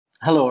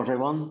Hello,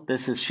 everyone.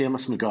 This is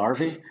Seamus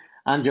McGarvey,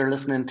 and you're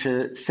listening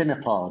to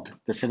Cinepod,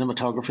 the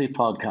cinematography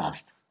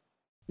podcast.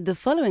 The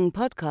following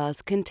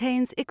podcast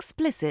contains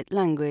explicit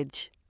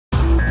language.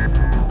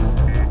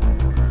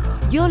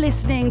 You're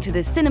listening to the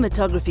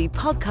Cinematography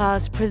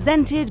Podcast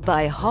presented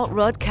by Hot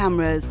Rod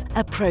Cameras,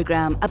 a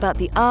program about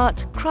the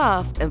art,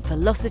 craft, and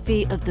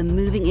philosophy of the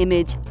moving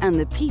image and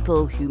the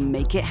people who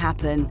make it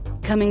happen.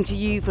 Coming to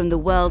you from the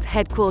world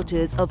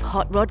headquarters of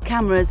Hot Rod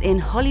Cameras in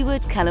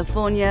Hollywood,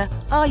 California,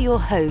 are your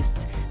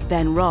hosts,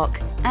 Ben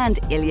Rock and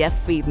Ilya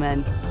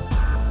Friedman.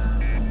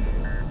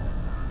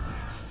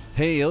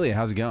 Hey, Ilya,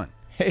 how's it going?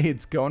 Hey,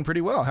 it's going pretty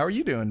well. How are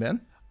you doing,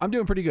 Ben? I'm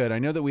doing pretty good. I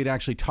know that we'd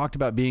actually talked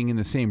about being in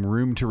the same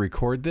room to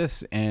record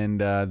this, and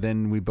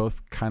then we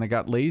both kind of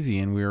got lazy,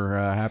 and we were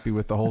happy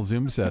with the whole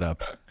Zoom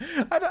setup.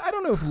 I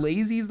don't know if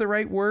lazy is the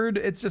right word.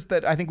 It's just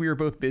that I think we were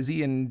both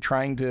busy and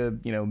trying to,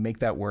 make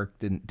that work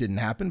didn't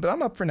happen. But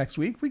I'm up for next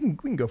week. We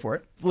can go for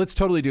it. Let's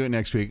totally do it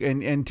next week.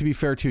 And to be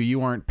fair, too,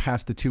 you aren't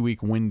past the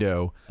 2-week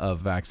window of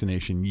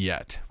vaccination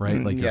yet,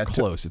 right? You're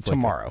close. It's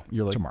tomorrow.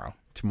 You're tomorrow.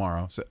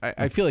 So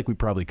I feel like we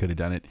probably could have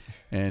done it,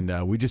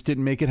 and we just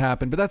didn't make it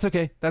happen. But that's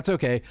okay. That's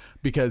okay,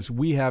 because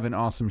we have an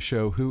awesome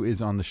show. Who is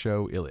on the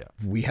show, Ilya?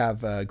 We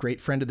have a great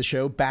friend of the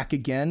show back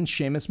again,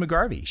 Seamus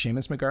McGarvey.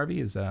 Seamus McGarvey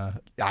is,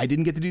 I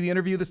didn't get to do the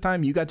interview this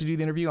time. You got to do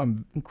the interview.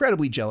 I'm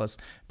incredibly jealous,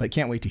 but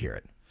can't wait to hear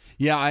it.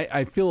 Yeah,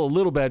 I feel a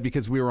little bad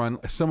because we were on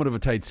somewhat of a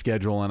tight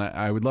schedule, and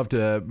I would love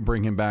to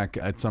bring him back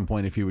at some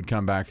point if he would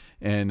come back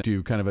and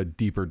do kind of a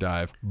deeper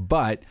dive.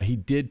 But he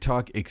did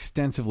talk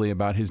extensively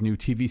about his new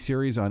TV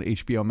series on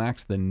HBO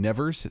Max, The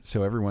Nevers,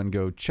 so everyone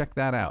go check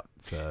that out.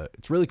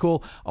 It's really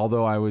cool.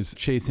 Although I was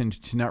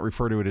chastened to not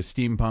refer to it as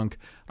steampunk,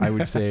 I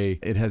would say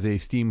it has a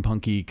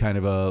steampunky kind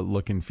of a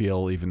look and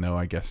feel, even though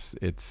I guess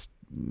it's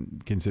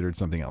considered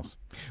something else.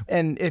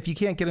 And if you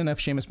can't get enough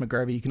Seamus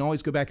McGarvey, you can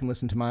always go back and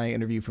listen to my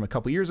interview from a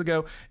couple years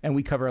ago, and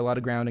we cover a lot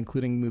of ground,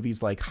 including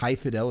movies like High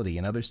Fidelity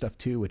and other stuff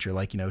too, which are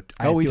like,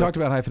 we talked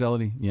about High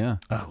Fidelity. Yeah.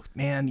 Oh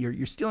man,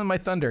 you're stealing my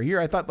thunder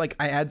here. I thought like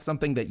I had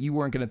something that you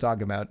weren't going to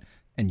talk about,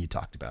 and you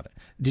talked about it.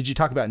 Did you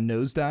talk about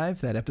Nosedive,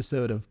 that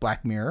episode of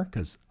Black Mirror?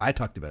 Because I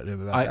talked about it.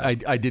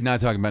 I did not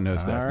talk about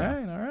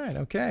Nosedive. All right.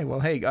 Okay. Well,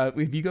 hey,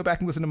 if you go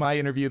back and listen to my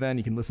interview, then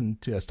you can listen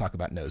to us talk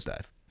about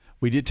Nosedive.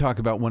 We did talk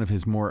about one of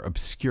his more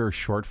obscure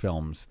short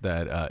films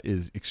that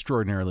is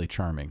extraordinarily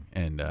charming,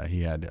 and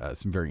he had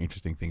some very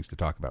interesting things to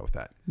talk about with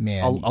that.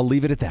 Man, I'll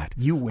leave it at that.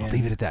 You win. I'll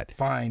leave it at that.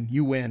 Fine,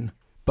 you win.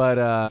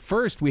 But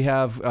first, we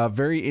have a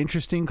very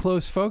interesting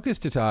close focus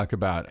to talk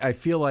about. I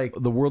feel like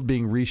the world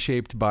being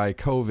reshaped by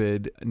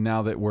COVID,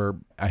 now that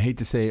I hate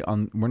to say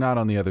we're not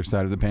on the other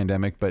side of the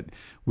pandemic, but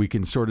we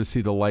can sort of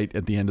see the light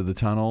at the end of the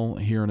tunnel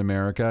here in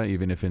America,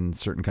 even if in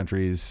certain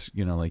countries,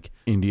 like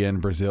India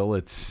and Brazil,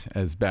 it's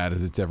as bad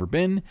as it's ever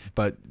been.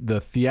 But the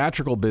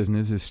theatrical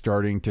business is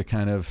starting to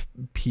kind of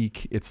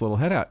peek its little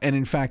head out. And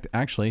in fact,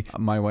 actually,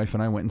 my wife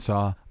and I went and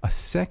saw a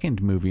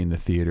second movie in the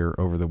theater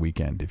over the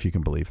weekend, if you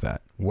can believe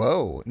that.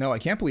 Whoa. No, I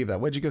can't believe that.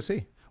 What'd you go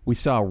see? We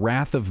saw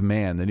Wrath of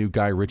Man, the new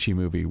Guy Ritchie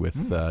movie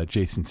with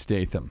Jason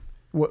Statham.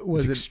 What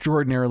was it?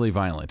 Extraordinarily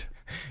violent.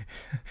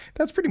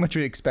 That's pretty much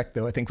what you expect,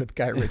 though, I think, with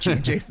Guy Ritchie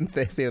and Jason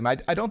Statham.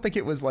 I don't think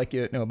it was like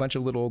a bunch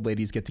of little old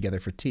ladies get together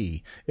for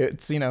tea.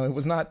 It's, it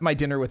was not My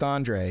Dinner with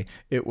Andre.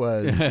 It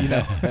was,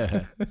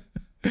 it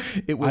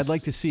was. I'd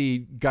like to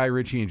see Guy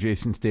Ritchie and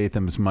Jason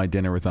Statham's My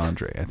Dinner with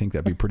Andre. I think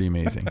that'd be pretty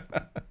amazing.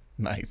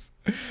 Nice.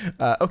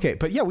 Okay,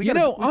 but yeah,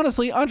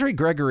 honestly, Andre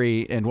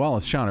Gregory and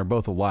Wallace Shawn are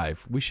both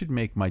alive. We should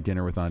make My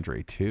Dinner with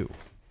Andre too.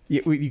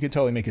 Yeah, you could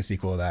totally make a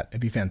sequel of that.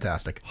 It'd be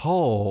fantastic.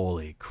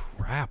 Holy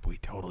crap, we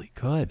totally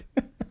could.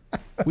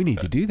 We need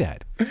to do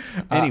that.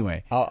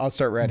 Anyway. I'll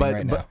start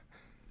writing now.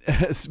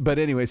 But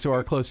anyway, so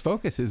our close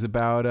focus is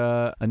about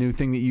a new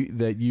thing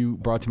that you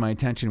brought to my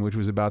attention, which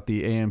was about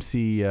the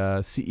AMC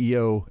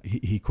CEO.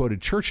 He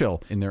quoted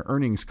Churchill in their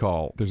earnings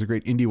call. There's a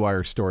great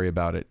IndieWire story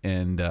about it.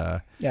 And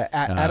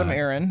Adam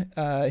Aaron,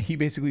 he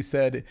basically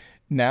said,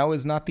 "Now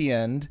is not the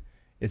end.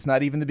 It's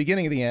not even the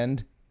beginning of the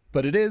end,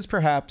 but it is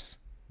perhaps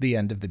the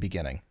end of the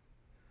beginning."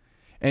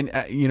 And,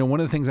 one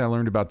of the things I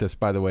learned about this,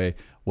 by the way,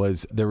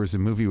 was there was a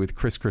movie with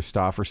Chris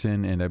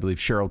Christopherson and I believe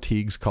Cheryl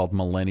Tiegs called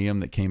Millennium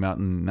that came out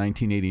in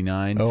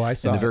 1989. Oh, I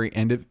saw and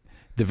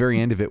the very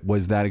end of it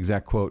was that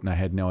exact quote, and I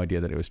had no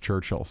idea that it was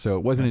Churchill. So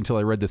it wasn't until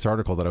I read this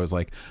article that I was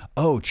like,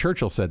 oh,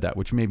 Churchill said that,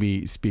 which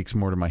maybe speaks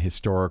more to my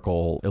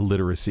historical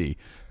illiteracy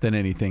than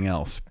anything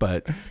else.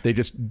 But they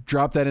just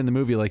dropped that in the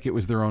movie like it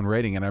was their own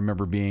writing. And I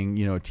remember being,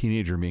 a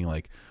teenager being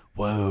like,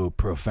 whoa,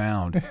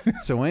 profound.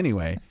 So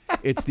anyway,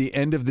 it's the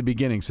end of the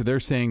beginning. So they're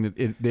saying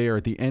that they are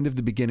at the end of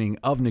the beginning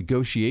of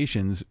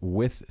negotiations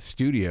with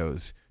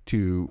studios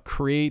to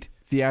create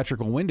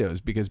theatrical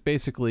windows, because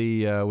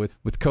basically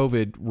with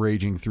COVID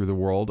raging through the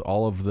world,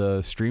 all of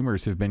the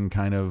streamers have been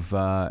kind of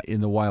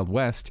in the Wild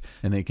West,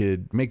 and they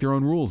could make their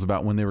own rules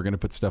about when they were going to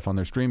put stuff on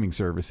their streaming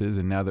services.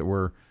 And now that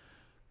we're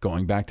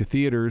going back to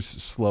theaters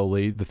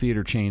slowly, the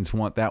theater chains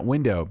want that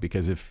window,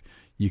 because if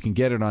you can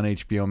get it on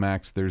HBO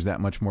Max, there's that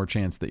much more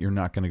chance that you're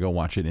not going to go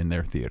watch it in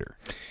their theater.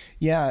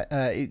 Yeah,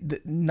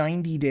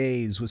 90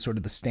 days was sort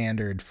of the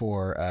standard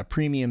for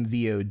premium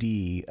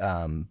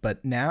VOD,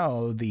 but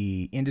now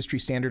the industry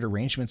standard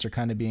arrangements are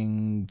kind of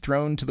being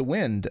thrown to the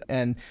wind,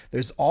 and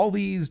there's all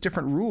these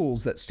different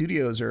rules that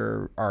studios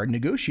are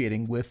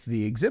negotiating with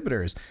the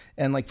exhibitors.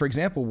 And like, for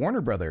example,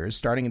 Warner Brothers,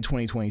 starting in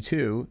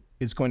 2022,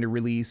 is going to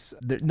release,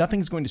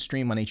 nothing's going to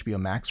stream on HBO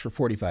Max for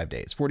 45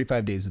 days.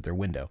 45 days is their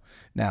window.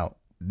 Now,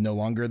 no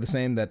longer the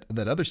same that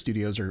other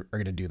studios are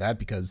going to do that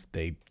because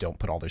they don't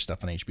put all their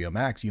stuff on HBO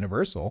Max.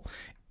 Universal,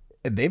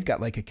 they've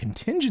got like a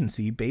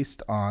contingency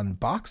based on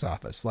box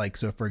office. Like,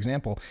 so for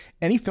example,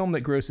 any film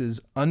that grosses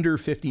under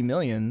 50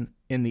 million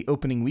in the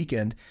opening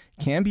weekend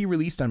can be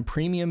released on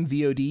premium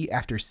VOD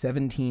after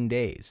 17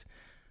 days.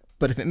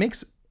 But if it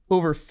makes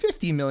over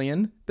 50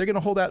 million, they're going to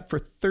hold out for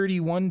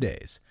 31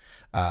 days.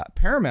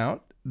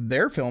 Paramount,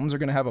 their films are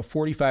going to have a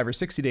 45 or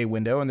 60 day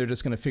window, and they're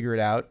just going to figure it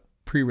out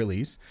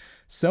pre-release.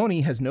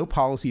 Sony has no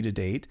policy to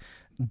date.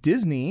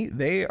 Disney,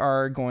 they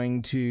are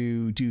going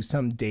to do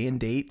some day and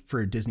date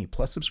for Disney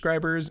Plus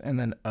subscribers, and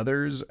then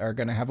others are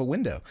going to have a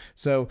window.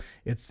 So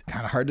it's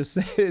kind of hard to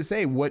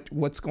say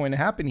what's going to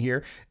happen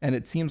here. And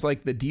it seems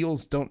like the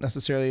deals don't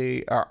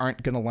necessarily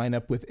aren't going to line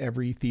up with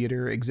every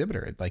theater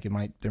exhibitor. Like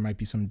there might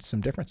be some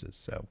differences.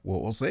 So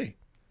we'll see.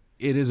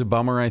 It is a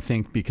bummer, I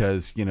think,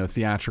 because,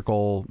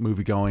 theatrical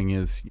moviegoing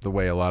is the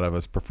way a lot of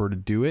us prefer to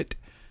do it.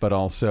 But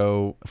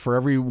also, for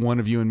every one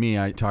of you and me,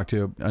 I talk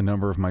to a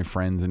number of my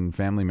friends and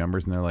family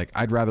members, and they're like,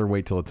 I'd rather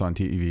wait till it's on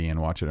TV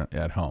and watch it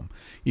at home,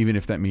 even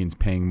if that means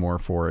paying more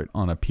for it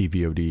on a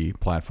PVOD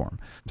platform.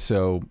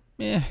 So,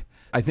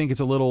 I think it's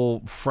a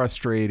little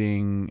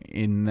frustrating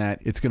in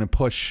that it's going to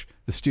push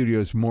the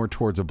studios more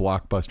towards a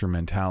blockbuster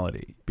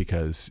mentality,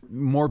 because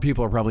more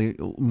people are probably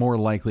more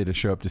likely to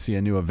show up to see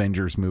a new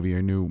Avengers movie or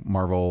a new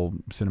Marvel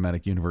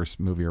Cinematic Universe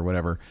movie or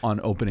whatever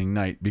on opening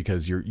night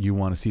because you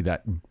want to see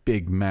that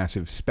big,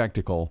 massive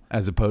spectacle,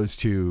 as opposed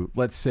to,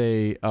 let's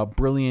say, a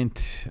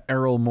brilliant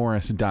Errol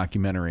Morris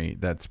documentary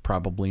that's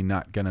probably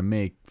not going to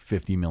make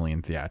 50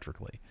 million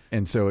theatrically.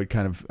 And so it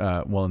kind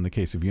of, in the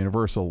case of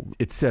Universal,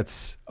 it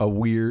sets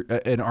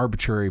an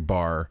arbitrary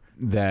bar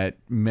that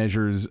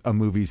measures a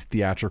movie's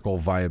theatrical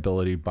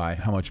viability by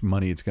how much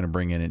money it's going to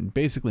bring in and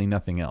basically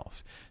nothing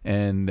else.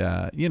 And,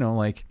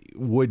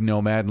 would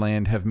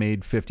Nomadland have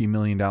made $50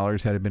 million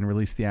had it been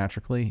released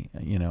theatrically?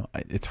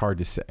 It's hard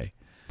to say.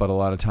 But a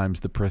lot of times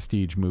the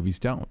prestige movies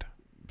don't.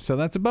 So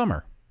that's a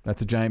bummer.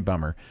 That's a giant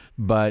bummer.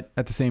 But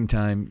at the same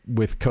time,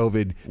 with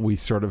COVID, we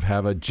sort of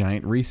have a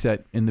giant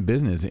reset in the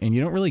business. And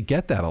you don't really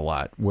get that a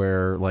lot,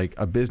 where like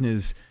a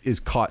business is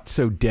caught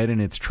so dead in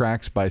its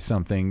tracks by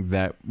something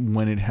that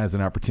when it has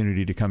an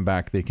opportunity to come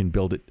back, they can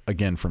build it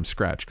again from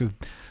scratch. Because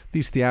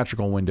these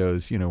theatrical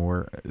windows,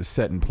 were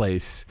set in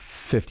place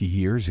 50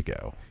 years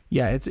ago.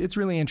 Yeah, it's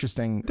really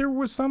interesting. There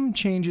was some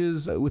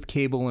changes with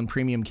cable and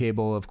premium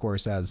cable, of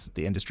course, as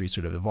the industry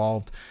sort of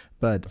evolved.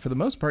 But for the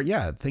most part,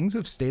 yeah, things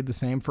have stayed the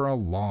same for a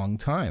long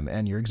time.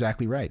 And you're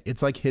exactly right.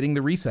 It's like hitting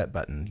the reset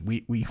button.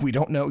 We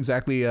don't know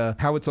exactly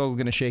how it's all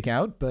going to shake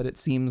out, but it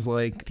seems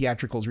like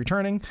theatrical's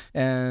returning.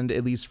 And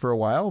at least for a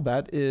while,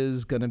 that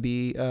is going to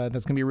be a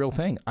real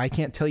thing. I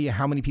can't tell you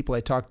how many people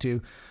I talk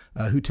to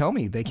who tell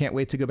me they can't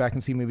wait to go back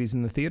and see movies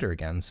in the theater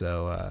again.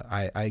 So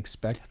I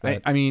expect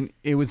that. I mean,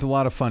 it was a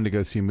lot of fun to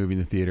go see a movie in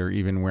the theater,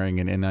 even wearing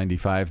an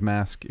N95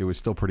 mask. It was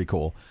still pretty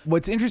cool.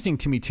 What's interesting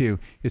to me, too,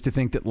 is to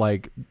think that,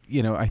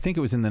 I think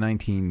it was in the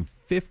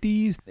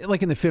 1950s,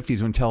 like in the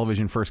 50s when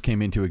television first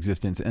came into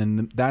existence.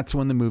 And that's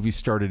when the movies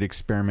started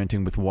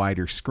experimenting with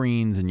wider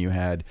screens. And you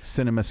had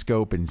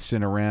CinemaScope and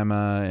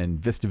Cinerama and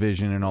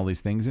VistaVision and all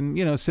these things. And,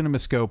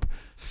 CinemaScope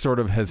sort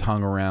of has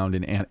hung around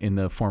in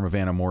the form of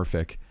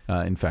anamorphic.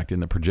 In fact,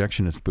 in the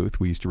projectionist booth,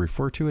 we used to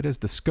refer to it as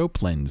the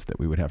scope lens that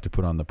we would have to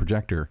put on the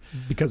projector.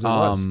 Because it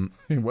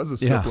was a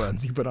scope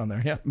lens you put on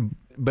there, yeah.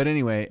 But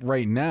anyway,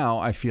 right now,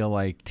 I feel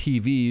like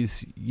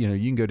TVs, you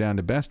can go down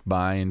to Best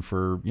Buy and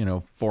for,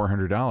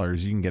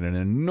 $400, you can get an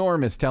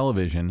enormous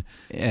television.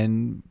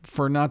 And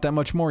for not that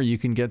much more, you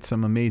can get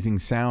some amazing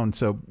sound.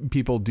 So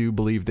people do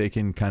believe they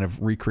can kind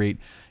of recreate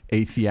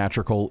a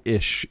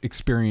theatrical-ish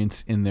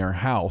experience in their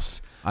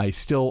house. I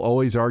still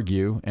always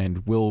argue,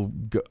 and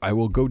I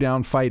will go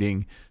down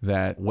fighting,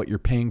 that what you're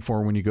paying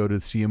for when you go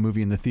to see a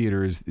movie in the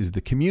theater is the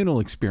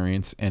communal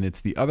experience, and it's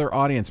the other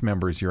audience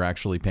members you're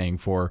actually paying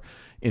for,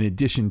 in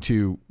addition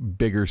to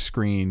bigger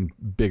screen,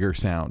 bigger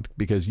sound.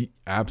 Because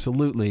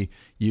absolutely,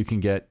 you can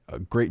get a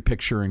great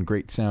picture and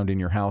great sound in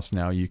your house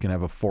now. You can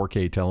have a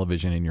 4K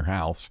television in your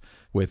house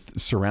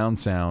with surround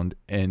sound,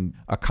 and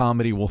a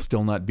comedy will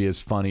still not be as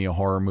funny. A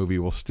horror movie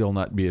will still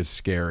not be as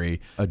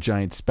scary. A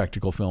giant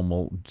spectacle film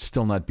will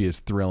still not be as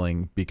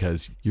thrilling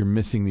because you're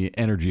missing the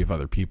energy of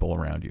other people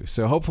around you.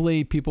 So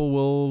hopefully people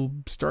will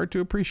start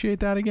to appreciate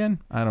that again.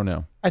 I don't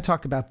know. I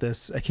talk about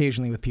this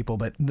occasionally with people,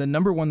 but the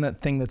number one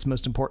thing that's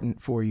most important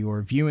for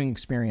your viewing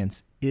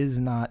experience is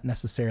not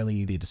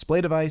necessarily the display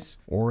device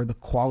or the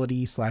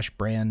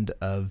quality/brand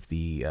of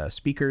the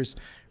speakers.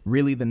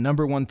 really the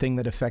number one thing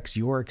that affects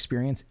your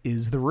experience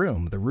is the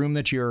room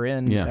that you're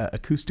in,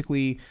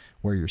 acoustically,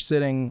 where you're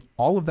sitting.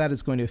 All of that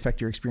is going to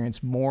affect your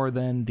experience more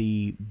than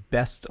the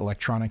best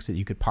electronics that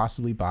you could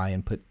possibly buy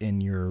and put in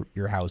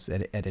your house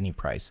at any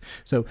price.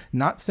 So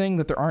not saying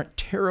that there aren't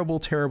terrible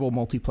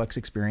multiplex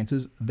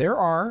experiences. There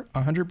are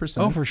 100%.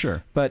 Oh, for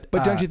sure. But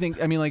don't you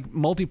think, I mean, like,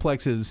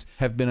 multiplexes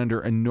have been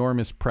under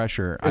enormous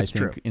pressure, I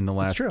think, in the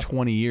last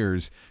 20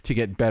 years to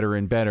get better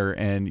and better.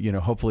 And,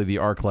 hopefully the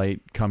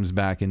ArcLight comes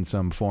back in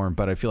some form.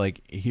 But I feel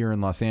like here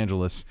in Los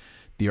Angeles,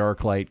 the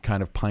ArcLight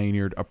kind of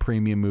pioneered a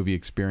premium movie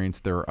experience.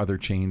 There are other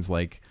chains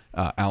like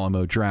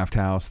Alamo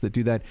Drafthouse that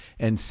do that.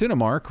 And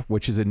Cinemark,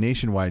 which is a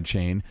nationwide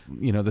chain,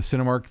 the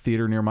Cinemark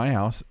theater near my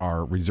house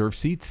are reserved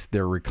seats.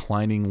 They're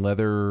reclining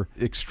leather,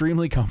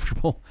 extremely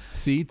comfortable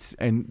seats.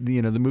 And,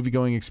 the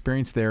movie-going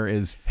experience there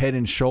is head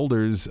and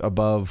shoulders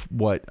above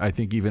what I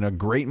think even a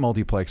great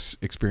multiplex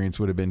experience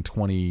would have been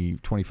 20,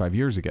 25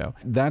 years ago.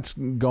 That's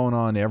going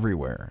on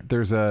everywhere.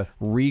 There's a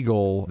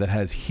Regal that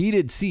has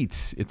heated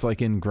seats. It's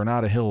like in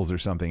Granada Hills or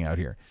something out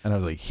here. And I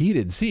was like,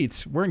 heated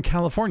seats? We're in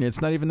California.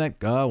 It's not even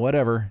that,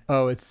 whatever.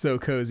 Oh, it's so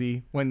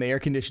cozy when the air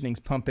conditioning's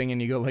pumping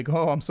and you go like,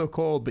 oh, I'm so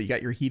cold, but you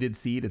got your heated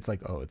seat. It's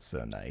like, oh, it's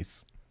so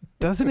nice.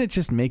 Doesn't it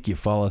just make you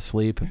fall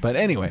asleep? But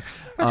anyway,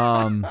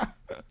 the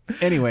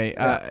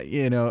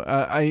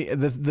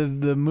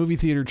movie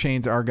theater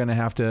chains are going to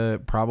have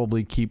to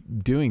probably keep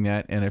doing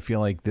that. And I feel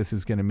like this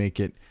is going to make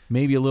it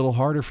maybe a little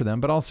harder for them,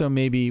 but also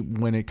maybe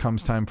when it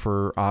comes time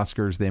for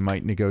Oscars, they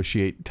might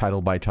negotiate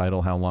title by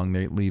title how long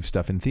they leave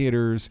stuff in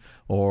theaters,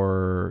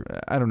 or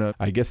I don't know.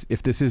 I guess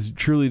if this is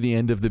truly the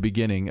end of the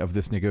beginning of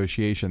this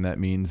negotiation, that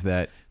means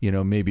that,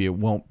 maybe it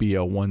won't be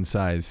a one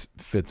size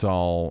fits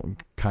all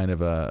kind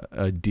of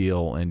a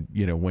deal. And,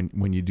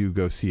 when you do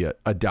go see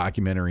a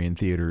documentary in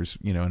theaters,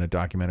 and a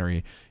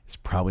documentary is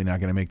probably not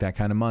going to make that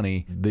kind of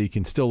money, they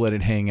can still let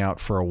it hang out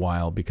for a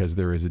while because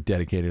there is a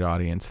dedicated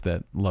audience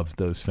that loves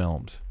those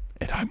films.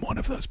 And I'm one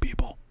of those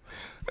people.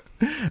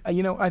 I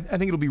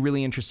think it'll be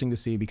really interesting to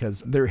see because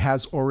there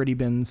has already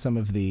been some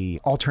of the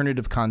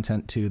alternative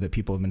content too that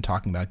people have been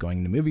talking about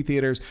going to movie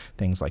theaters,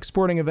 things like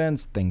sporting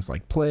events, things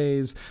like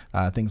plays,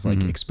 things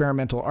like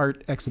experimental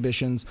art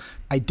exhibitions.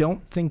 I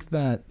don't think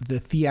that the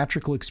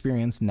theatrical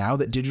experience, now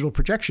that digital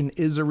projection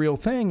is a real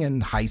thing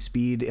and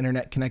high-speed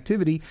internet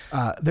connectivity,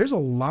 there's a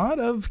lot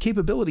of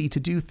capability to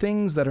do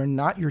things that are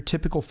not your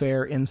typical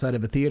fare inside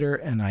of a theater,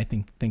 and I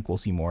think we'll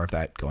see more of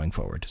that going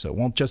forward. So it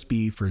won't just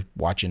be for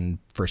watching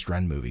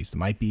first-run movies. It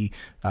might be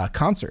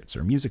concerts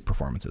or music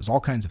performances, all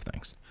kinds of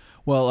things.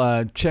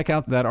 Well, check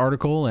out that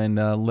article and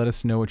let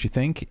us know what you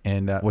think.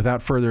 And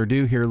without further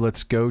ado, here,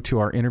 let's go to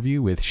our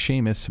interview with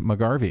Seamus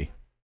McGarvey.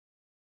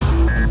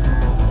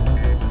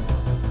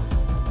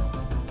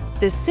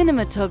 The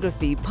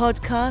Cinematography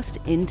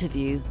Podcast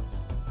Interview.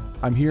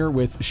 I'm here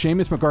with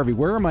Seamus McGarvey.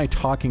 Where am I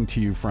talking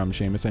to you from,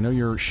 Seamus? I know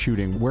you're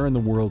shooting. Where in the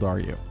world are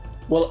you?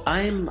 Well,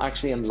 I'm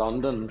actually in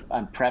London.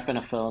 I'm prepping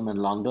a film in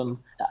London,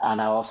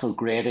 and I'm also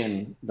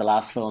grading the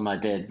last film I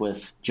did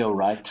with Joe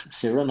Wright,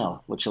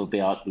 Cyrano, which will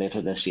be out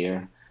later this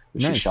year,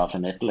 which is shot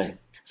in Italy.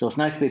 So it's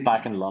nice to be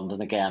back in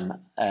London again.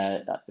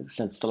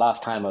 Since the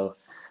last time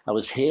I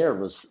was here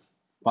was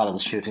while I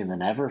was shooting The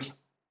Nevers.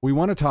 We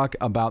want to talk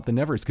about The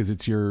Nevers because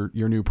it's your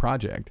new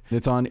project.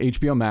 It's on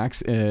HBO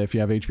Max. If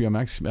you have HBO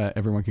Max,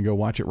 everyone can go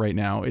watch it right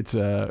now. It's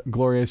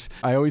glorious.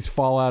 I always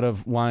fall out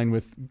of line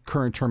with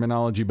current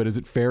terminology, but is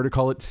it fair to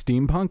call it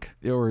steampunk,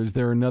 or is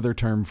there another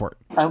term for it?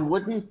 I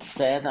wouldn't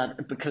say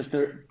that because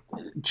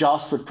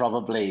Joss would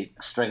probably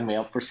string me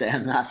up for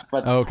saying that.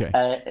 But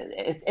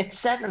it's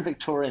set in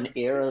Victorian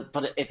era,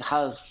 but it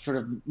has sort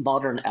of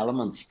modern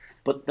elements.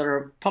 But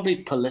they're probably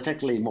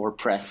politically more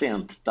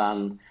prescient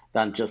than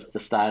just the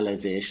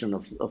stylization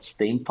of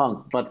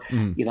steampunk. But,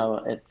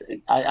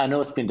 I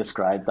know it's been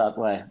described that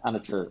way, and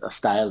it's a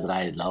style that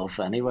I love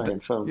anyway in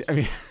films. I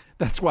mean,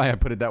 that's why I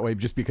put it that way,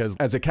 just because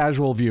as a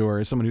casual viewer,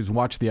 as someone who's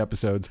watched the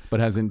episodes but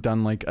hasn't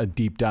done like a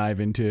deep dive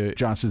into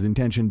Joss's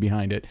intention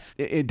behind it,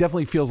 it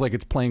definitely feels like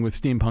it's playing with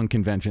steampunk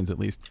conventions, at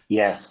least.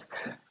 Yes.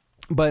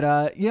 But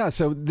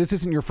so this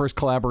isn't your first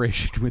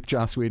collaboration with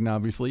Joss Whedon.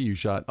 Obviously, you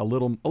shot a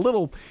little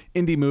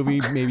indie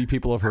movie maybe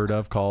people have heard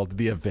of called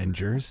The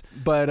Avengers.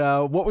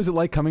 But what was it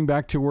like coming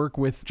back to work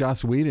with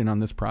Joss Whedon on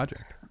this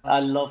project? I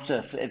loved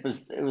it. It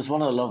was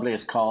one of the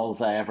loveliest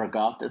calls I ever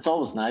got. It's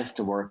always nice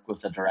to work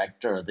with a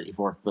director that you've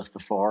worked with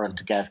before and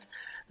to get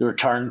the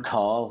return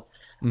call.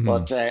 Mm-hmm.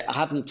 But I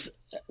hadn't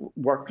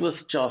worked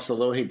with Joss,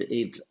 although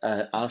he'd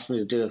asked me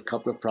to do a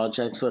couple of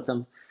projects with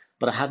him.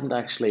 But I hadn't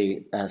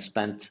actually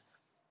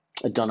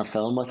done a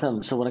film with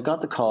him. So when I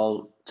got the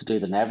call to do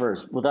The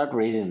Nevers, without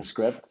reading the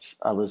scripts,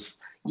 I was,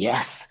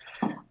 yes.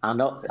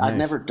 I'd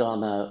never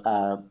done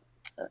a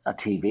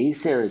TV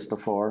series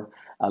before,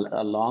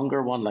 a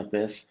longer one like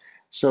this.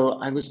 So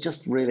I was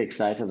just really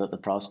excited at the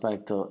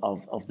prospect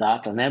of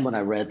that. And then when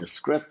I read the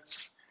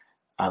scripts,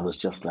 I was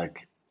just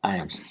like, I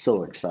am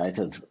so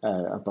excited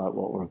about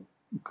what we're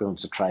going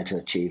to try to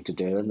achieve to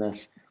do in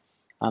this.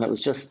 And it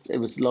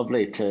was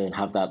lovely to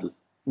have that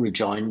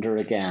rejoinder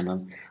again.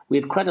 And we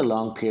had quite a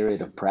long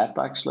period of prep,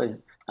 actually.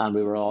 and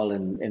we were all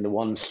in the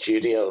one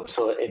studio.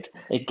 So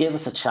it gave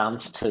us a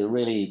chance to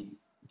really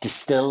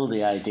distill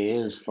the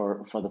ideas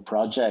for the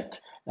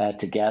project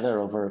together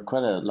over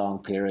quite a long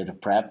period of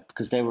prep,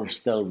 because they were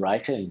still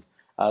writing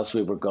as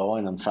we were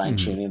going and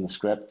fine-tuning the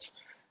scripts.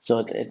 So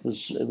it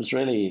was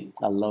really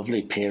a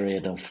lovely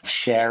period of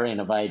sharing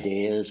of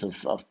ideas,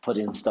 of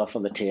putting stuff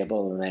on the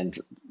table and then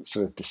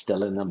sort of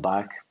distilling them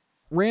back.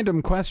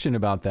 Random question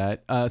about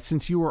that.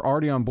 Since you were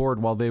already on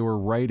board while they were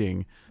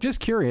writing, just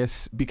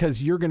curious,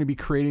 because you're going to be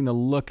creating the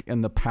look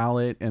and the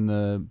palette and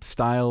the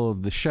style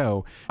of the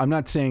show. I'm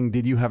not saying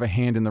did you have a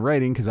hand in the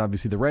writing, because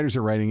obviously the writers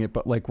are writing it,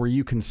 but like, were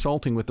you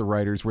consulting with the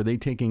writers? Were they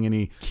taking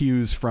any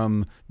cues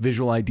from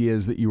visual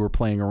ideas that you were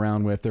playing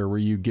around with, or were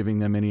you giving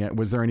them any,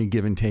 was there any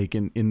give and take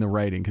in the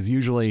writing? Because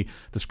usually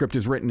the script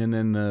is written and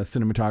then the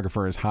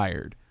cinematographer is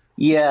hired.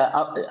 Yeah,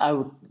 I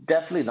would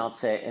definitely not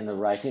say in the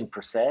writing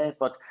per se,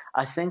 but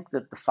I think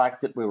that the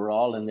fact that we were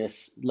all in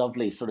this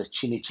lovely sort of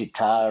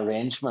Cinecittà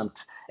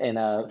arrangement in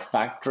a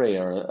factory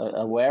or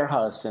a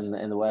warehouse in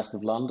the west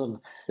of London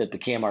that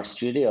became our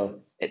studio,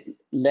 it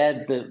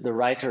led the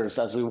writers,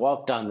 as we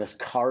walked down this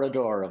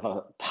corridor of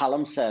a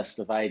palimpsest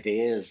of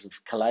ideas,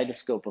 of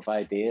kaleidoscope of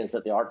ideas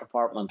that the art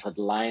department had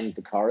lined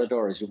the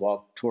corridor as you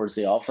walked towards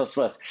the office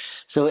with.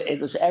 So it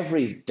was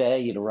every day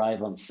you'd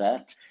arrive on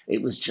set,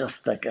 it was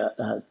just like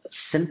a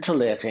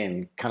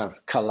scintillating kind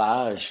of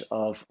collage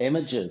of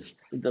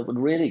images that would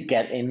really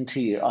get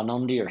into you and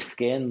under your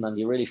skin, and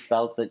you really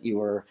felt that you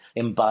were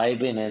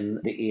imbibing in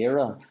the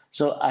era.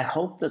 So I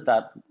hope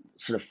that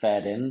sort of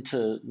fed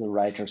into the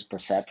writer's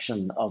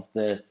perception of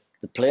the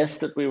place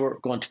that we were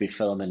going to be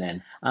filming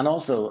in. And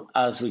also,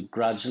 as we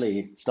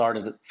gradually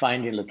started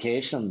finding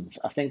locations,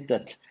 I think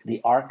that the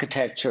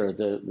architecture,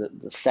 the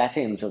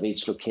settings of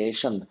each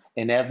location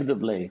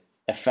inevitably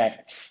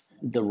affects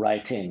the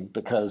writing,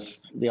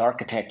 because the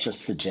architecture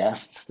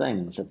suggests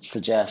things. It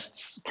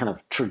suggests kind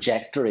of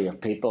trajectory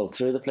of people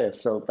through the place.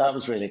 So that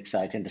was really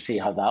exciting to see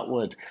how that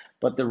would.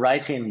 But the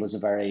writing was a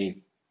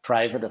very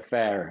private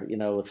affair,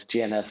 with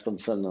Jane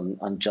Espenson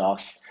and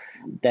Joss.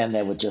 Then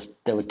they would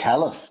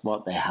tell us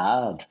what they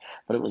had,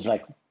 but it was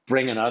like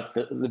bringing out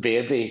the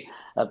baby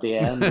at the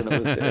end, and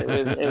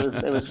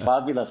it was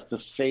fabulous to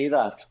see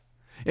that.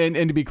 And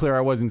to be clear,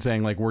 I wasn't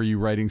saying like, were you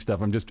writing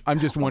stuff? I'm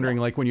just wondering,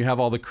 like, when you have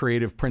all the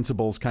creative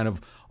principals kind of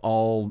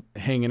all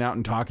hanging out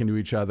and talking to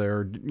each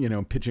other,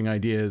 pitching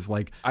ideas,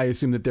 like, I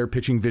assume that they're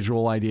pitching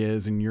visual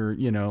ideas and you're,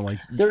 like.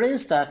 There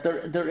is that.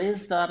 There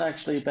is that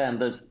actually, Ben.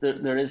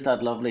 There is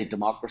that lovely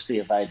democracy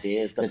of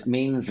ideas. That it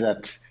means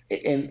that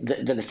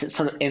that it's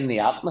sort of in the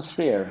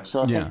atmosphere.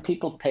 So I think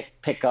people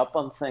pick up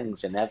on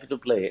things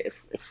inevitably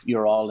if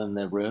you're all in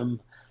the room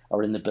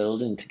or in the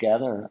building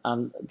together.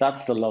 And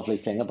that's the lovely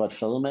thing about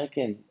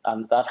filmmaking.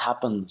 And that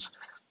happens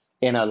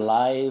in a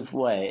live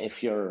way.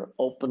 If you're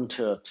open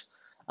to it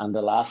and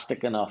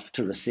elastic enough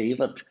to receive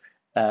it,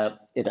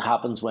 it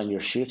happens when you're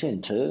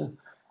shooting too.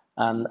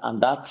 And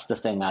that's the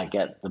thing I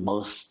get the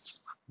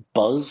most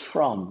buzz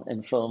from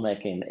in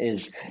filmmaking,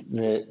 is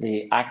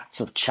the acts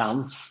of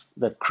chance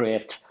that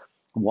create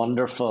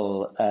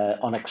wonderful,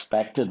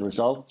 unexpected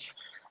results.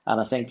 And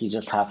I think you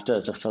just have to,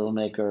 as a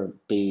filmmaker,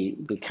 be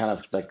kind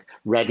of like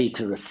ready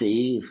to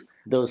receive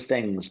those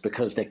things,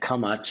 because they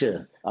come at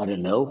you out of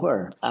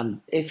nowhere.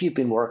 And if you've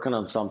been working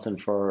on something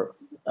for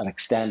an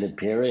extended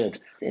period,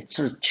 it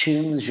sort of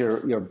tunes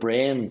your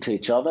brain to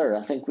each other.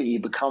 I think you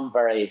become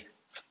very,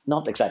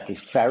 not exactly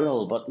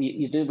feral, but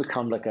you do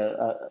become like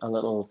a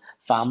little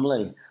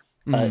family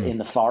in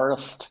the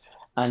forest.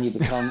 And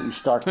you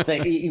start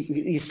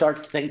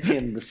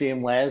thinking the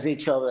same way as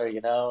each other,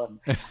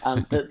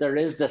 and there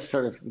is this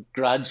sort of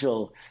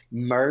gradual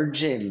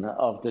merging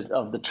of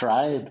the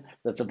tribe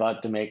that's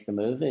about to make the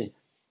movie.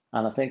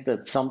 And I think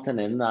that something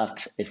in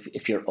that,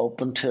 if you're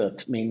open to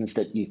it, means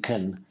that you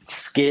can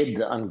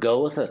skid and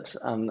go with it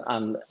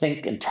and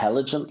think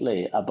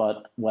intelligently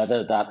about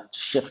whether that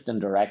shift in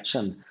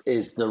direction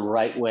is the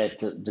right way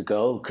to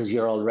go, because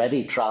you're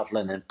already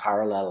traveling in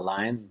parallel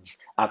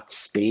lines at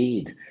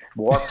speed,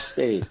 warp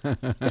speed,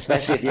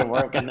 especially if you're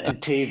working in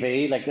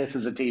TV. Like, this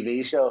is a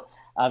TV show.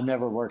 I've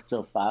never worked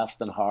so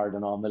fast and hard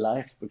in all my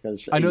life,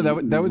 because I know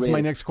that was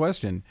my next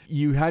question.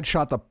 You had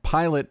shot the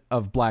pilot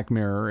of Black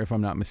Mirror, if I'm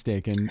not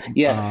mistaken.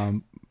 Yes.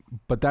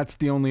 But that's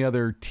the only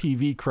other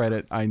TV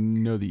credit I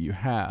know that you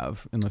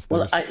have, unless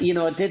there's.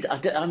 Well, I did.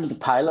 I'm the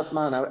pilot,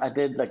 man. I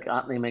did like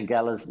Anthony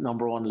Minghell's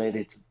number one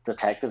lady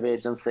detective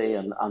agency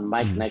and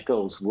Mike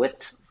Nichols'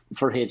 Wit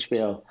for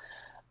HBO.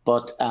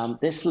 But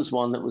this was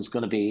one that was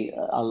going to be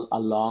a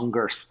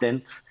longer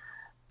stint.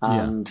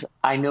 And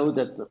I know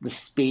that the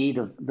speed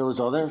of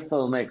those other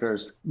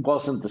filmmakers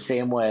wasn't the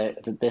same way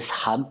that this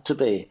had to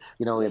be.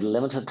 We had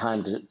limited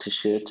time to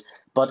shoot.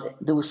 But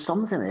there was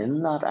something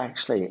in that,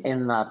 actually,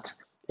 in that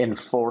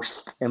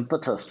enforced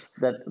impetus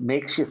that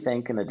makes you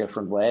think in a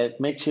different way. It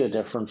makes you a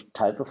different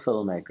type of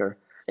filmmaker.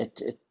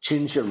 It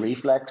tunes your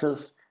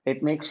reflexes.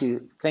 It makes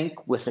you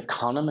think with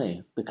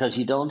economy, because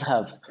you don't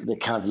have the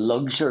kind of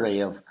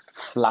luxury of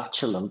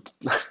flatulent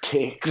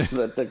takes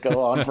that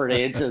go on for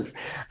ages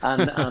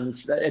and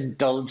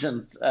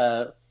indulgent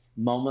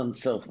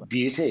moments of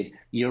beauty,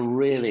 you're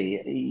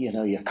really,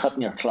 you're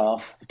cutting your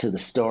cloth to the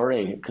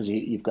story because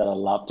you've got a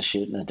lot to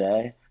shoot in a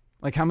day.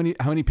 Like how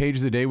many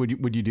pages a day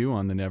would you do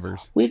on the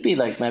Nevers? We'd be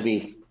like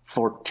maybe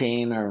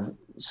 14 or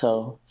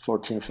so,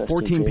 14 or 15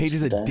 14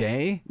 pages a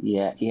day?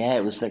 Yeah,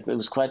 it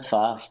was quite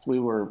fast.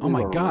 Oh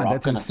my God,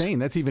 that's insane.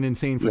 That's even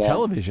insane for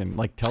television.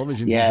 Like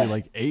television's usually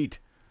like 8.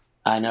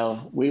 I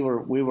know. We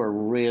were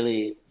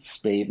really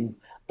speeding,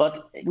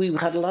 but we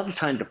had a lot of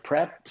time to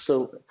prep,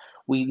 so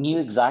we knew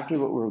exactly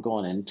what we were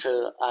going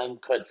into. I'm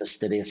quite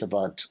fastidious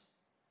about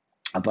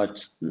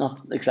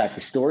not exactly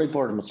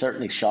storyboarding, but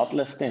certainly shot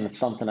listing. It's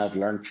something I've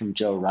learned from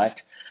Joe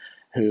Wright,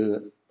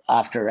 who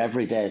after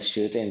every day's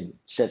shooting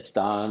sits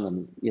down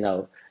and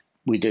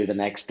we do the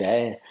next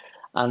day.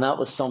 And that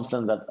was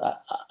something that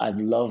I've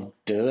loved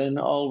doing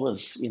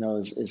always,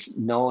 is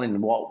knowing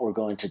what we're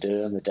going to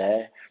do in the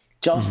day.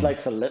 Joss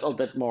likes a little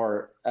bit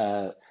more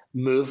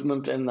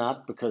movement in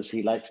that because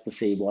he likes to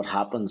see what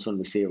happens when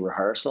we see a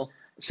rehearsal.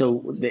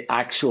 So the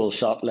actual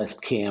shot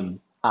list came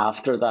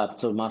after that.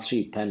 So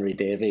Matthew Penry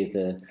Davey,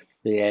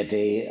 the AD,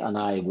 and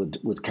I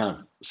would kind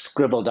of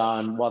scribble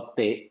down what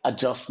the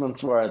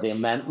adjustments were, the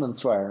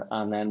amendments were,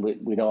 and then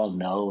we'd all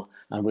know,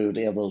 and we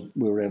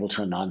were able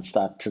to announce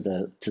that to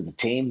the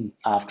team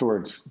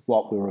afterwards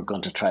what we were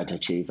going to try to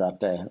achieve that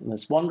day. And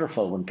it's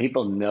wonderful when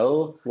people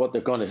know what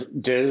they're going to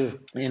do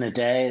in a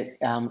day.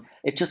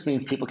 It just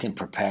means people can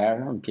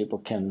prepare and people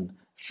can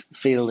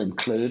feel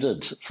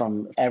included,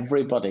 from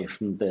everybody,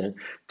 from the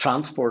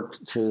transport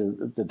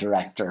to the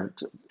director.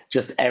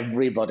 Just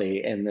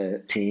everybody in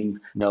the team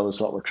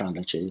knows what we're trying to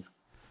achieve.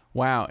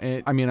 Wow.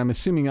 I mean, I'm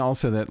assuming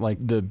also that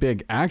like the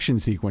big action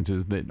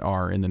sequences that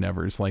are in the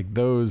Nevers, like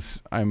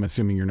those, I'm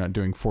assuming you're not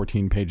doing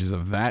 14 pages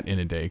of that in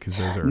a day because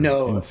those are...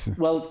 No.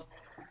 Well,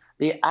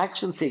 the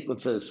action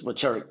sequences,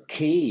 which are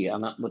key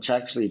and which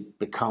actually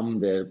become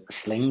the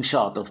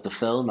slingshot of the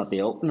film at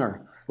the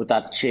opener with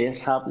that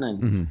chase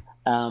happening,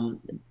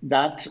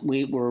 that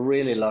we were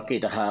really lucky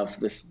to have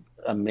this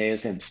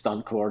amazing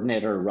stunt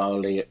coordinator,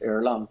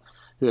 Royale,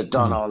 who had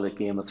done all the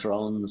Game of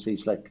Thrones.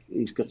 He's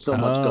got so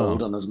much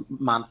gold on his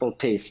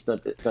mantelpiece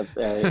that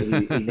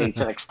he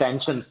needs an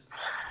extension.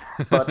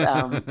 But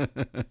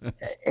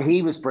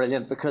he was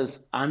brilliant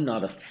because I'm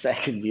not a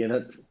second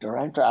unit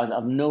director. I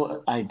have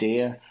no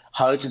idea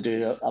how to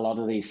do a lot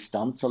of these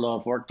stunts, although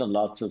I've worked on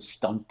lots of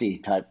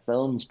stunty type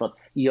films. But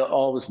you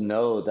always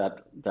know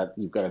that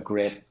you've got a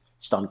great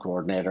stunt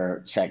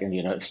coordinator, second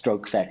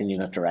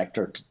unit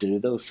director to do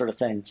those sort of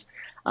things.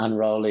 And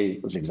Rowley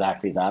was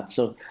exactly that.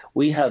 So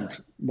we had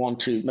 1,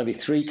 2, maybe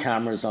 3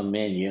 cameras on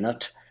main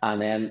unit. And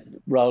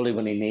then Rowley,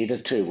 when he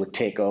needed to, would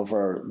take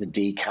over the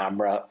D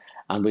camera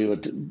and we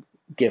would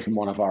give him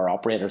one of our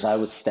operators. I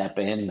would step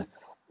in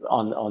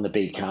on the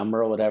B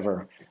camera or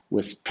whatever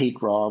with Pete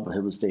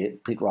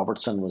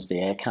Robertson was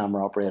the A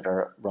camera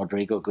operator.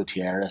 Rodrigo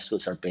Gutierrez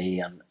was our B,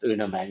 and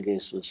Una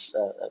Menges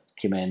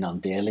came in on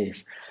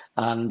dailies.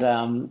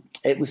 And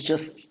it was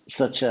just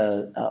such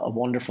a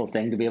wonderful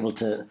thing to be able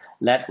to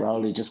let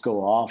Rowley just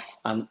go off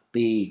and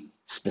be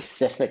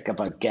specific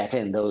about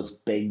getting those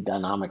big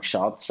dynamic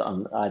shots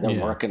on either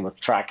working with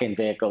tracking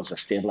vehicles or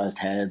stabilized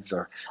heads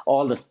or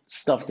all the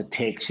stuff that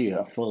takes you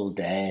a full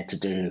day to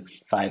do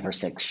 5 or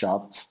 6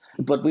 shots.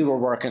 But we were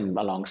working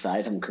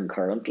alongside him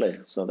concurrently,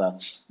 so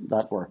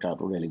that worked out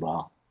really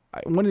well.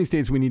 One of these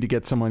days we need to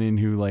get someone in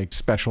who like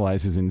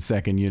specializes in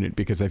second unit,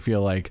 because I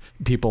feel like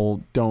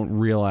people don't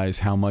realize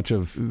how much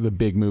of the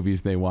big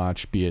movies they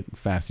watch, be it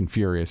Fast and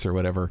Furious or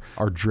whatever,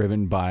 are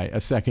driven by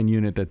a second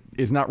unit that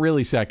is not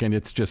really second.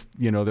 It's just,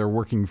 they're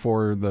working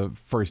for the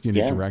first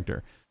unit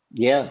director.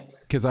 Yeah.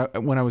 Because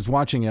when I was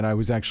watching it, I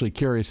was actually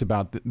curious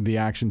about the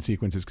action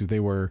sequences because they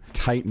were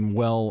tight and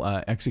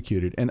well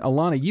executed. And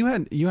Alana,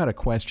 you had a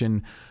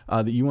question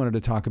that you wanted to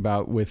talk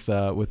about with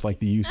like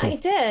the use of... I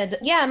did.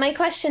 Yeah, my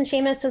question,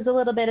 Seamus, was a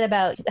little bit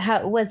about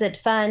how was it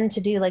fun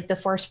to do like the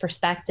forced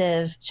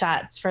perspective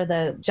shots for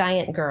the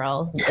giant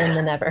girl in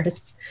the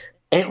Nevers?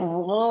 It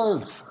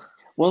was.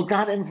 Well,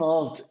 that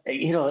involved,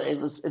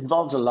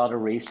 involved a lot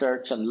of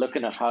research and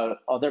looking at how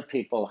other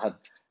people had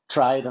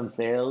tried and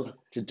failed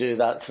to do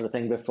that sort of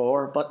thing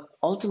before. But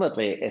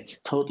ultimately, it's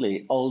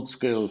totally old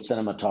school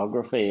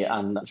cinematography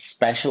and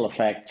special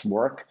effects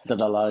work that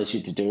allows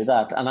you to do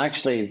that. And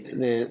actually,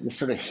 the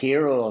sort of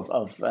hero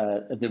of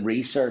the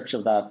research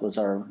of that was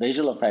our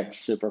visual effects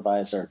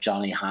supervisor,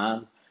 Johnny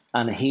Hahn.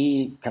 And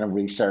he kind of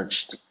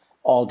researched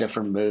all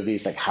different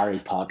movies like Harry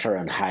Potter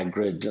and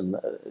Hagrid and,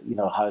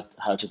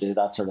 how to do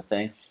that sort of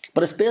thing.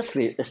 But it's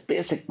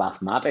basic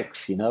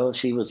mathematics,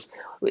 She was,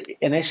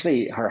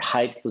 initially her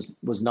height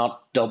was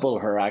not double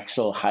her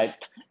actual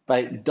height.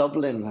 By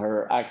doubling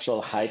her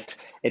actual height,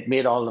 it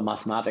made all the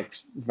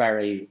mathematics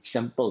very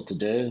simple to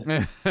do.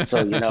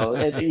 So,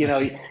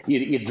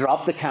 you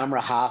drop the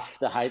camera half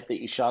the height that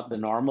you shot the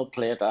normal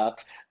plate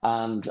at,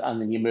 and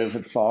then you move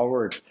it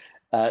forward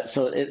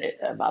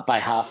By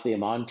half the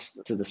amount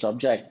to the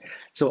subject.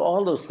 So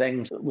all those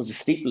things was a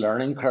steep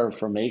learning curve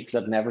for me because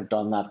I'd never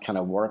done that kind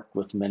of work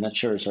with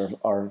miniatures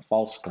or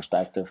false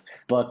perspective.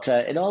 But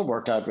it all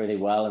worked out really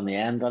well in the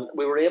end. And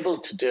we were able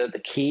to do it. The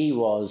key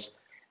was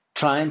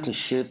trying to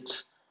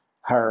shoot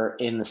her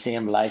in the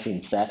same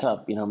lighting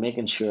setup,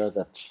 making sure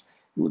that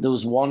there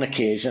was one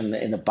occasion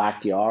in the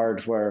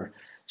backyard where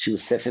she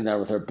was sitting there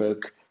with her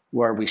book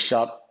where we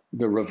shot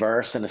the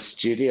reverse in a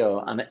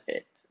studio. And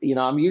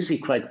I'm usually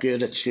quite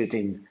good at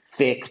shooting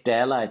fake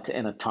daylight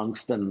in a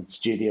tungsten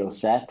studio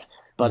set,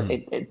 but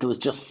there was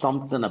just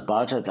something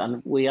about it.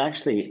 And we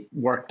actually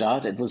worked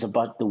out it was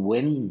about the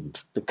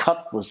wind. The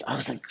cut I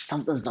was like,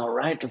 something's not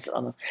right.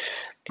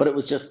 But it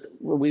was just,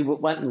 we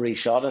went and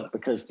reshot it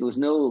because there was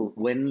no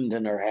wind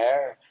in her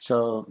hair.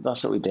 So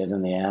that's what we did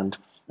in the end.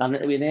 And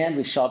in the end,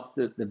 we shot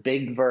the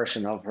big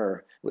version of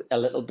her a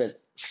little bit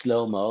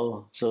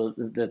slow-mo so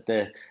that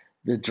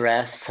the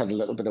dress had a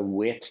little bit of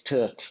weight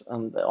to it.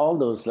 And all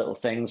those little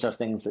things are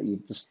things that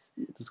you just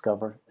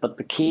discover. But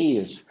the key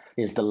is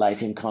the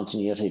lighting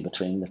continuity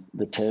between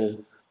the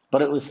two.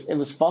 But it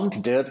was fun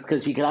to do it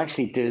because you could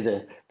actually do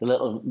the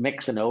little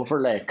mix and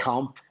overlay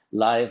comp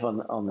live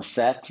on the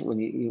set when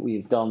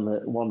we've done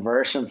the one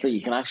version. So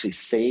you can actually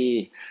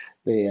see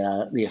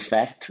the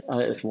effect.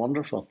 It's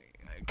wonderful.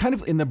 Kind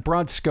of in the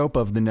broad scope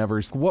of the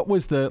Nevers, what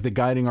was the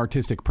guiding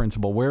artistic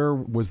principle? Where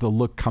was the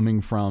look coming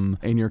from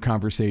in your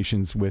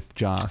conversations with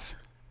Joss?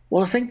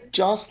 Well, I think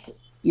Joss,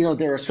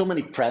 there are so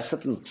many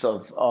precedents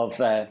of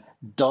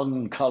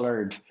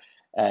dun-coloured,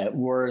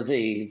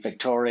 worthy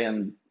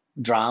Victorian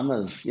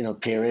dramas,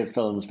 period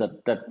films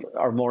that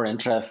are more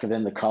interested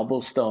in the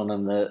cobblestone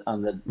and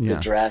the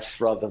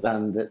dress rather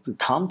than the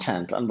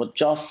content. And what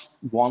Joss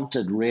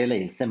wanted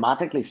really,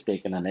 thematically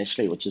speaking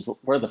initially, which is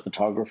where the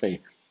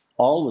photography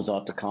always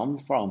ought to come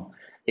from,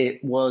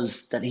 it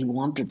was that he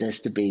wanted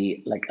this to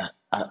be like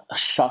a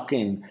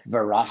shocking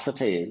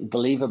veracity,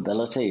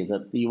 believability,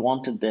 that you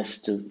wanted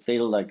this to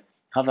feel like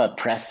have a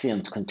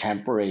prescient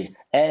contemporary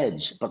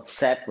edge, but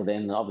set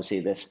within obviously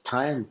this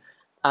time.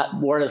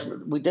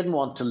 Whereas we didn't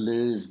want to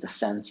lose the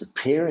sense of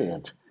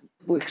period.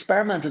 We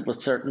experimented with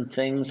certain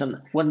things, and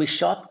when we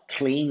shot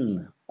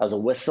clean as a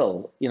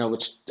whistle,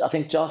 which I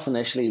think Joss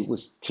initially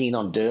was keen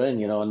on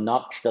doing, and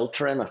not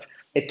filtering it,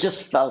 it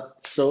just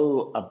felt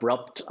so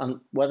abrupt. And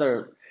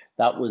whether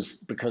that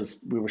was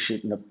because we were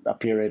shooting a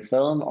period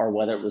film or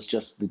whether it was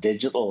just the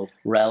digital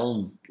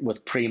realm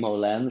with primo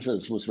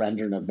lenses was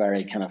rendering it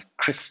very kind of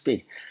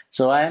crispy.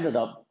 So I ended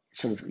up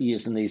sort of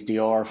using these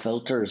Dior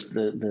filters,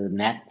 the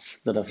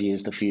nets that I've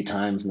used a few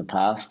times in the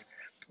past,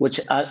 which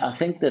I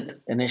think that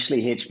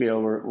initially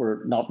HBO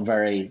were not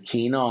very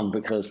keen on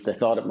because they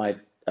thought it might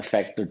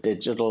affect their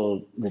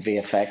the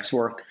VFX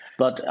work.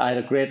 But I had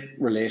a great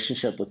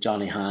relationship with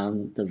Johnny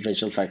Hahn, the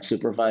visual effects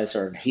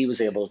supervisor, and he was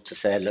able to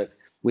say, look,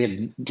 we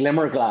had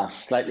glimmer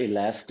glass, slightly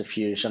less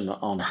diffusion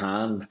on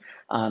hand,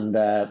 and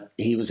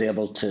he was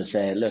able to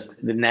say, look,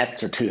 the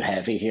nets are too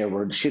heavy here.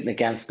 We're shooting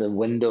against the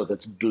window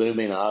that's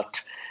blooming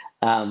out.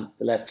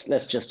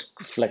 Let's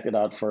just flick it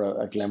out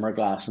for a glimmer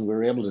glass, and we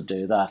were able to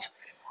do that.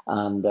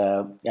 And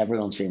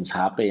everyone seems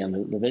happy,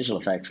 and the visual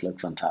effects look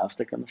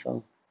fantastic in the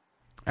film.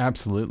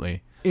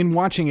 Absolutely. In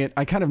watching it,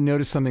 I kind of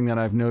noticed something that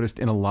I've noticed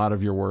in a lot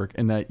of your work,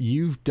 and that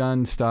you've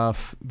done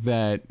stuff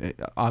that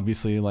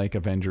obviously like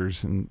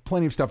Avengers and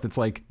plenty of stuff that's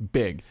like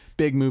big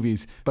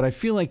movies. But I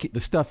feel like the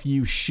stuff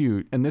you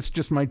shoot, and this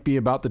just might be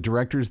about the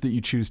directors that you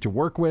choose to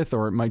work with,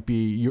 or it might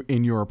be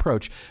in your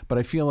approach, but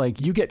I feel like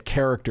you get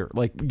character.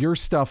 Like your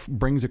stuff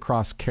brings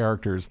across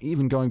characters,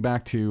 even going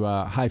back to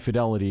High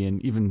Fidelity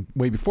and even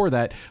way before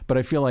that. But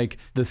I feel like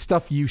the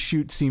stuff you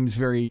shoot seems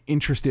very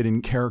interested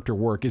in character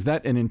work. Is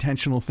that an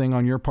intentional thing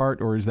on your part,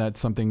 or is that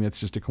something that's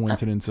just a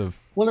coincidence of?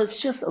 Well, it's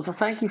just,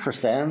 thank you for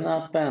saying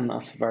that, Ben.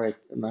 That's very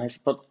nice.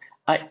 But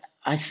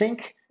I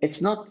think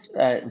it's not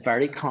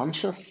very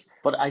conscious,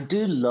 but I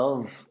do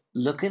love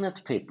looking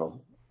at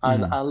people.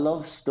 I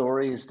love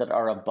stories that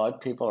are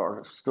about people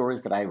or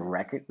stories that I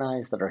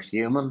recognize that are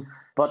human.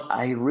 But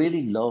I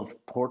really love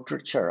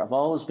portraiture. I've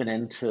always been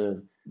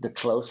into the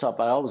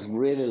close-up. I always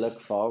really look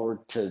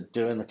forward to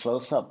doing the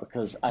close-up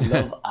because I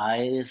love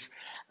eyes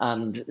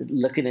and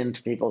looking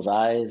into people's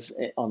eyes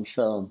on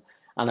film.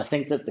 And I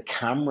think that the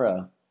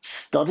camera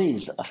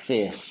studies a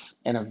face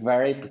in a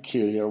very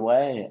peculiar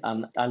way.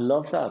 And I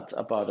love that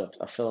about it.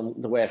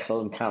 The way a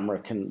film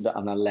camera and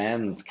a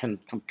lens can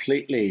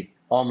completely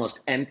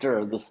almost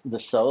enter the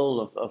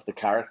soul of the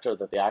character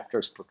that the actor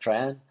is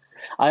portraying.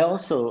 I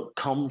also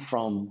come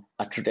from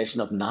a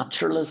tradition of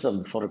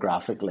naturalism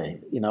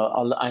photographically.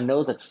 I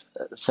know that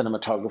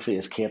cinematography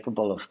is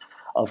capable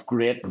of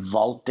great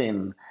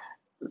vaulting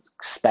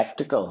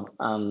spectacle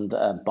and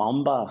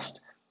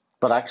bombast,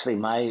 but actually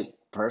my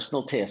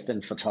personal taste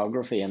in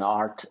photography and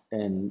art,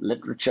 in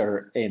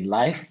literature, in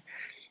life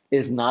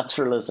is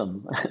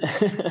naturalism.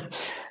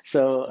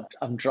 So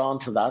I'm drawn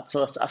to that.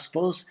 So I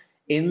suppose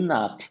in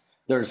that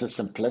there's a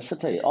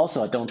simplicity.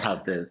 Also, I don't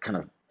have the kind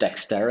of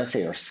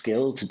dexterity or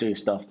skill to do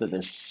stuff that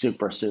is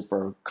super,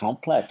 super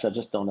complex. I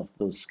just don't have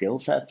those skill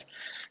sets.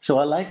 So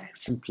I like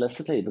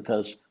simplicity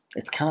because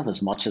it's kind of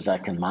as much as I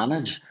can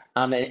manage.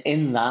 And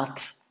in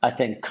that, I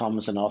think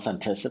comes an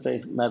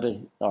authenticity,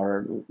 maybe,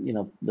 or,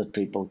 that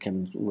people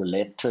can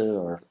relate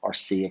to or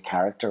see a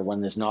character when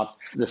there's not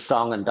the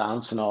song and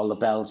dance and all the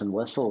bells and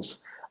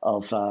whistles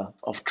of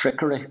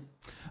trickery.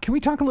 Can we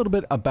talk a little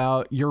bit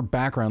about your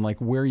background, like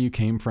where you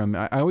came from?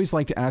 I always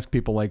like to ask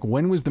people, like,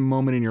 when was the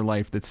moment in your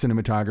life that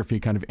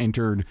cinematography kind of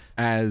entered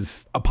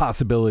as a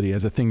possibility,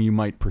 as a thing you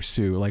might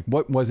pursue? Like,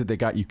 what was it that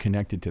got you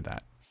connected to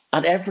that?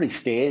 At every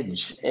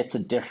stage, it's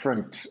a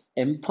different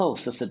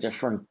impulse. It's a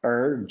different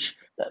urge.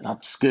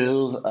 At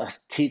school, a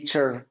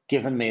teacher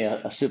giving me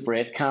a Super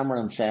 8 camera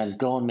and saying,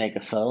 go and make a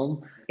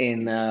film.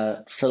 In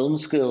film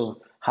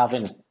school,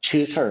 having a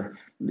tutor,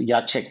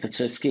 Jacek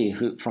Petruski,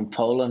 who from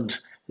Poland,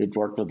 who'd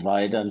worked with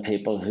Vida and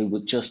people, who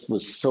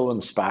was so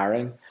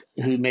inspiring,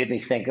 who made me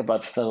think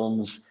about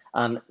films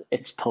and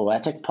its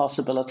poetic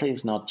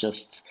possibilities, not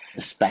just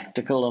the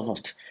spectacle of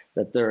it.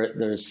 That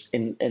there's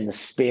in the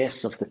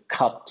space of the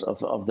cut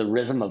of the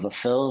rhythm of a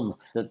film,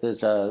 that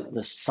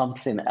there's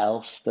something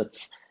else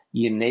that's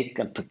unique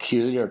and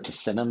peculiar to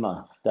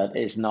cinema that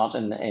is not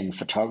in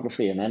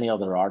photography and any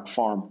other art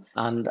form.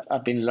 And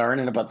I've been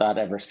learning about that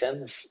ever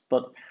since.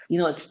 But,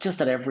 it's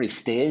just at every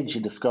stage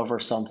you discover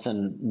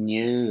something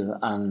new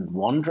and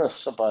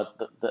wondrous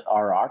about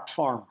our art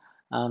form.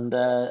 And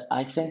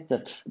I think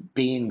that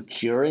being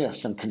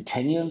curious and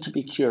continuing to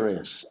be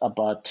curious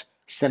about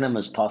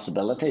cinema's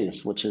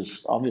possibilities, which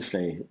is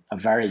obviously a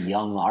very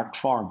young art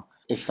form,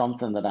 is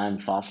something that I'm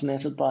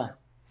fascinated by.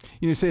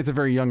 You say it's a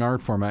very young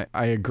art form.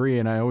 I agree,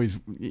 and I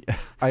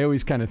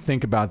always kind of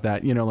think about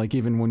that. Like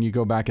even when you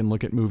go back and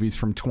look at movies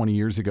from 20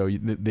 years ago,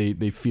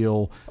 they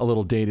feel a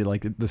little dated.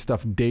 Like the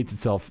stuff dates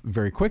itself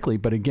very quickly.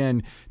 But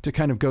again, to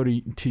kind of go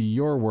to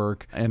your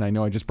work, and I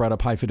know I just brought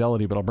up High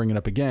Fidelity, but I'll bring it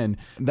up again.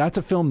 That's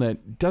a film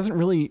that doesn't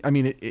really. I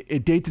mean,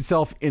 it dates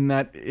itself in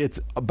that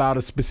it's about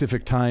a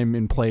specific time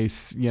and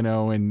place,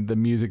 and the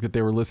music that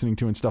they were listening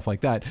to and stuff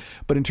like that.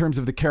 But in terms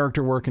of the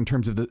character work, in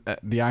terms of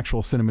the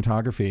actual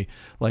cinematography,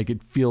 like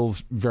it feels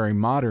very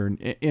modern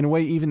in a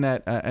way, even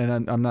that,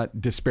 and I'm not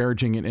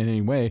disparaging it in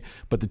any way,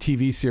 but the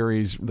TV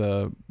series,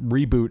 the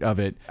reboot of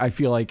it, I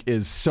feel like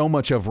is so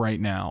much of right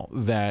now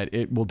that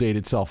it will date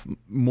itself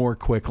more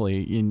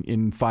quickly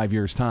in 5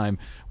 years time.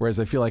 Whereas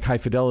I feel like High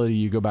Fidelity,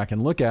 you go back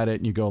and look at it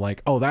and you go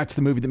like, oh, that's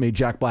the movie that made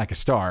Jack Black a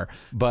star.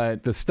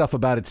 But the stuff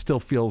about it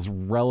still feels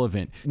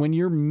relevant. When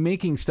you're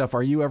making stuff,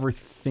 are you ever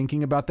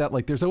thinking about that?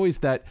 Like there's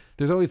always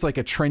like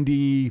a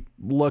trendy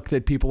look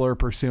that people are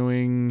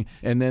pursuing.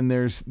 And then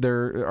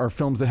there are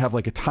films that have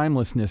like a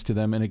timelessness to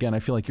them. And again, I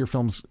feel like your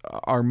films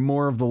are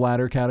more of the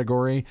latter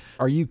category.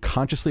 Are you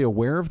consciously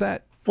aware of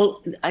that?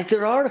 Well,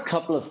 there are a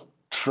couple of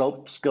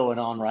tropes going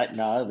on right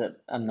now that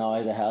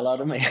annoy the hell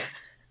out of me.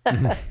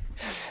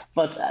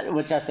 But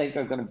which I think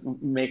are going to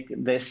make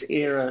this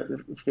era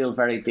feel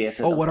very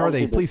dated. Oh, what are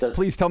they?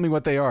 Please tell me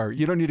what they are.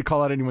 You don't need to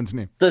call out anyone's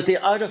name. There's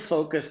the out of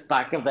focus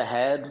back of the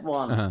head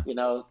one,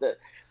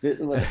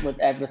 with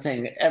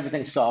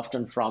everything soft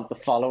in front, the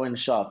following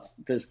shot.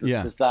 There's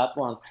that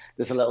one.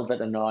 There's a little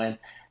bit annoying.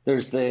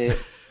 There's the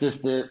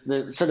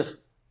sort of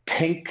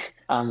pink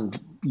and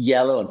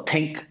yellow and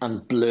pink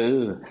and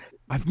blue.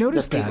 I've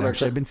noticed that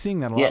actually. I've been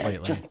seeing that a lot lately.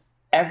 Just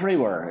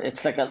everywhere.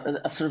 It's like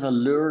a sort of a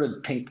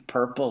lurid pink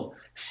purple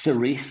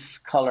cerise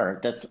color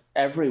that's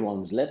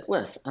everyone's lit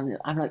with. And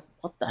I'm like,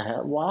 what the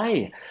hell?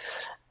 Why?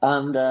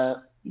 And,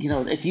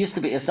 it used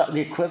to be the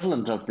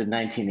equivalent of the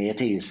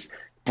 1980s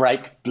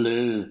bright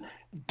blue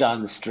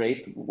down the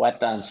street, wet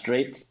down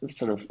street,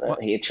 sort of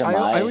HMI.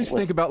 I always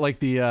think about like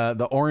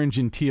the orange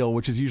and teal,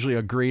 which is usually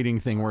a grading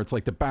thing where it's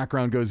like the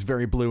background goes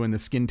very blue and the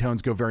skin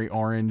tones go very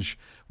orange,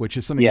 which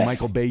is something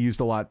Michael Bay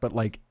used a lot, but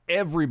like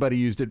everybody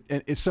used it.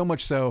 And it's so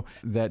much so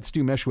that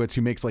Stu Meschwitz,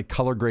 who makes like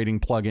color grading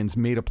plugins,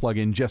 made a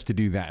plugin just to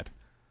do that.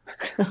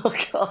 Oh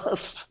God!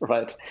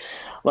 Right.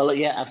 Well,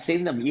 yeah, I've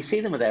seen them. You see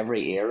them at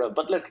every era.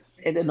 But look,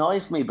 it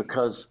annoys me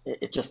because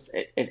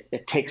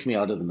it takes me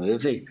out of the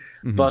movie.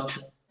 Mm-hmm. But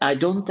I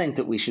don't think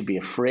that we should be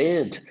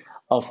afraid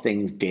of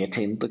things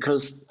dating,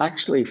 because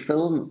actually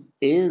film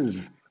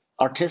is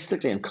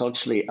artistically and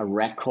culturally a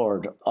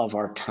record of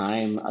our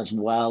time as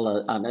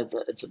well, and it's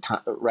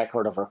a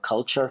record of our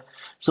culture.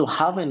 So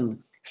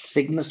having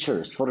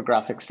signatures,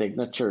 photographic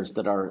signatures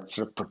that are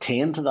sort of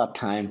pertain to that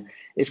time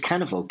is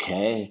kind of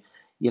okay.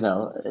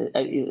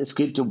 It's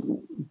good to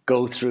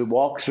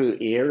walk through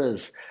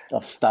eras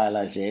of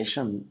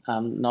stylization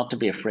and not to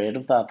be afraid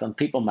of that. And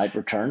people might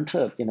return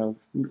to it.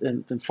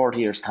 In 40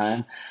 years'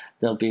 time,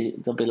 they'll be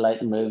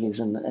lighting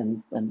movies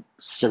in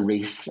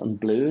cerise and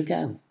blue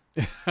again.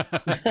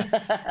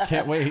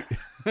 Can't wait.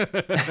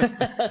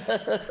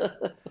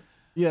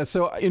 Yeah,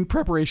 so in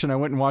preparation, I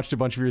went and watched a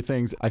bunch of your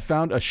things. I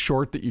found a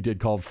short that you did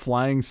called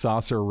Flying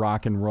Saucer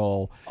Rock and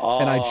Roll,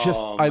 and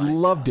I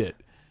loved it.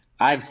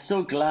 I'm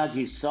so glad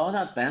you saw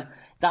that, Ben.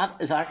 That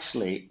is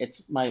actually,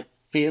 it's my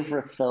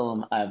favorite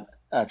film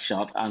I've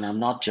shot, and I'm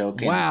not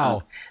joking.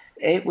 Wow.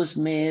 It was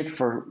made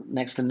for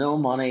next to no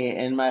money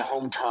in my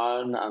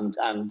hometown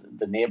and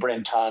the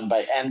neighbouring town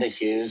by Enda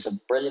Hughes, a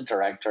brilliant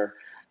director.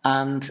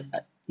 And,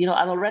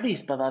 I'd already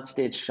by that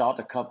stage shot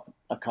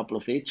a couple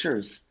of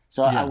features.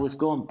 So I Yeah. was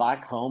going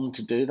back home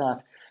to do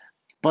that.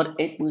 But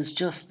it was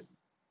just,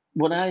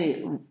 when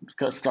I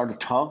started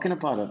talking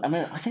about it, I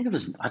mean, I think it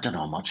was, I don't know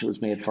how much it was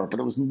made for, but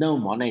it was no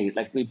money.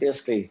 Like, we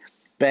basically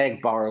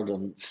begged, borrowed,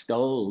 and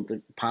stole.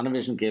 The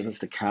Panavision gave us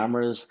the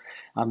cameras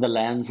and the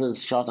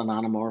lenses, shot an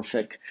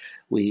anamorphic.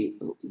 We,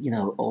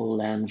 old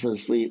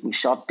lenses. We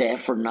shot day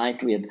for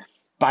night. We had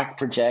back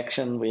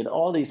projection. We had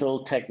all these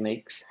old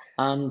techniques.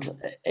 And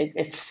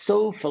it's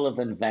so full of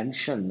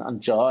invention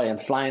and joy,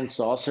 and flying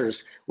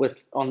saucers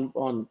with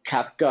on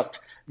catgut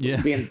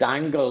being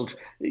dangled,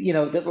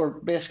 that were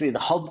basically the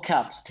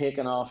hubcaps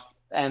taken off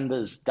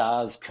Enda's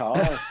dad's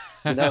car.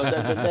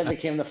 They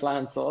became the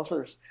flying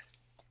saucers.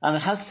 And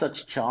it has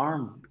such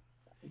charm.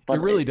 But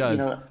it really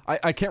does.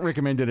 I can't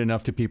recommend it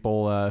enough to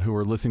people who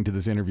are listening to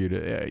this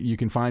interview. You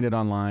can find it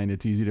online.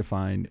 It's easy to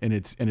find, and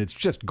it's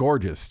just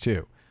gorgeous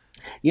too.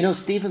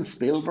 Steven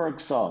Spielberg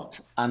saw it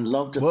and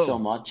loved it so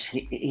much.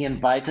 He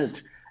invited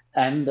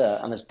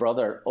Enda and his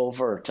brother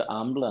over to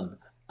Amblin,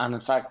 and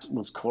in fact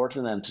was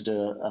courting them to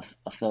do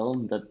a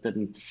film that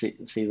didn't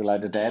see the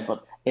light of day.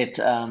 But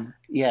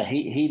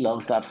he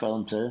loves that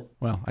film too.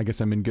 Well, I guess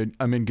I'm in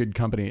good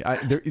company.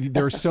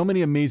 There are so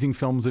many amazing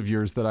films of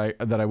yours that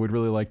I would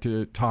really like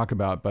to talk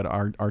about, but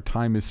our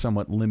time is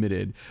somewhat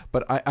limited.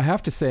 But I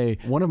have to say,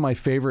 one of my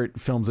favorite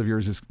films of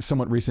yours is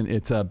somewhat recent.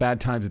 It's Bad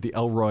Times at the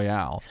El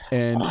Royale,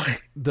 and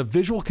the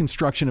visual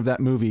construction of that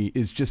movie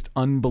is just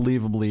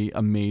unbelievably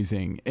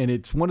amazing. And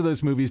it's one of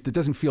those movies that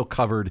doesn't feel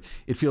covered.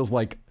 It feels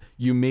like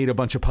you made a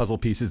bunch of puzzle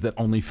pieces that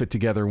only fit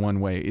together one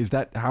way. Is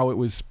that how it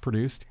was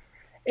produced?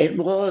 It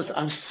was.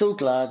 I'm so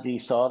glad you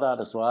saw that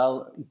as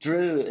well.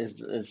 Drew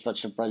is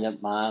such a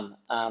brilliant man,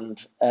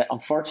 and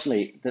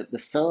unfortunately, the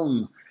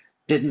film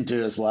didn't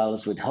do as well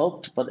as we'd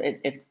hoped. But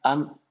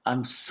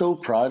I'm so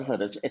proud of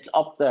it. It's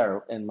up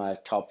there in my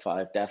top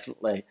 5,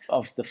 definitely,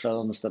 of the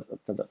films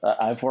that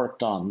I've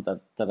worked on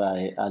that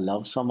I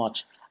love so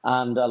much.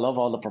 And I love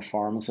all the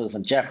performances,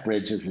 and Jeff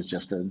Bridges is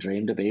just a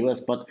dream to be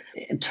with. But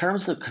in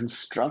terms of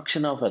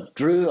construction of it,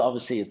 Drew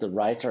obviously is the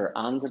writer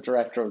and the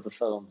director of the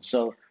film.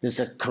 So there's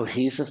a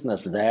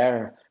cohesiveness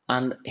there.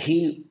 And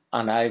he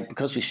and I,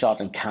 because we shot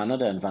in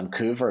Canada, in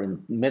Vancouver,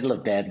 in the middle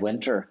of dead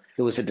winter,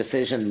 there was a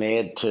decision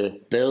made to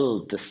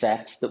build the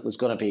set that was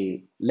going to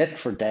be lit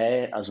for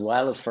day as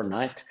well as for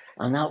night.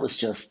 And that was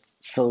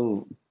just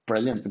so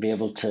brilliant to be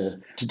able to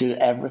do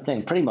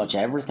everything, pretty much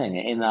everything,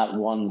 in that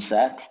one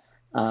set.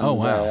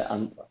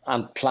 And,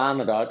 and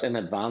plan it out in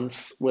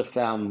advance with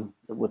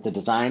the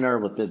designer,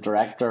 with the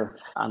director,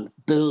 and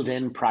build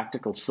in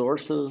practical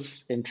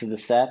sources into the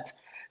set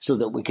so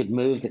that we could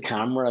move the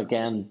camera.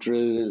 Again,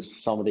 Drew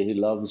is somebody who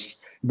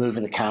loves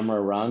moving the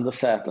camera around the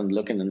set and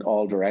looking in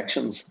all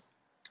directions.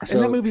 So,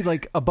 and that movie,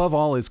 like, above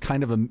all, is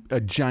kind of a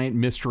giant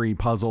mystery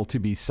puzzle to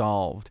be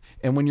solved.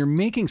 And when you're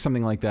making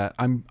something like that,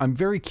 I'm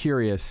very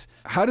curious,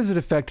 how does it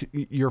affect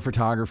your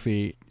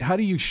photography? How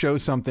do you show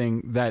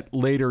something that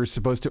later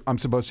I'm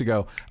supposed to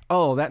go,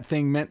 oh, that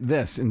thing meant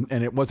this, and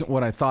it wasn't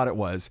what I thought it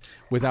was,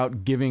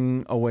 without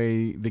giving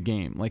away the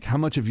game? Like, how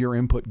much of your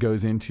input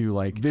goes into,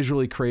 like,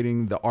 visually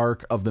creating the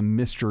arc of the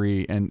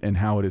mystery and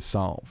how it is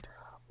solved?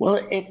 Well,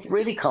 it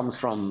really comes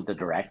from the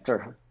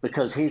director,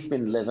 because he's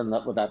been living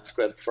with that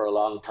script for a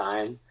long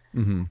time.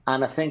 Mm-hmm.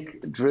 And I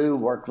think Drew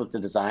worked with the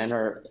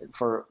designer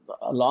for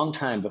a long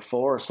time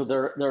before. So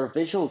there are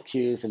visual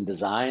cues and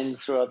design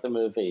throughout the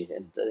movie,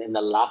 in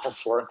the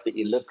lattice work that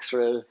you look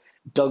through,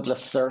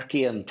 Douglas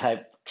Sirkian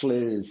type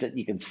clues that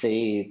you can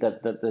see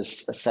that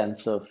there's a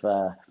sense of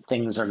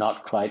things are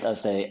not quite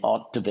as they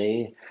ought to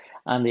be.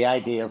 And the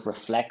idea of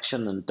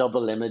reflection and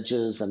double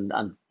images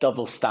and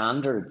double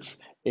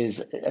standards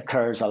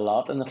occurs a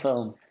lot in the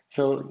film.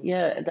 So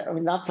yeah, I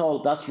mean,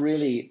 that's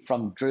really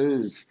from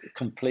Drew's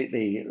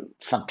completely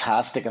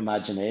fantastic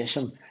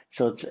imagination.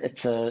 So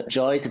it's a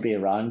joy to be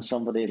around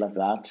somebody like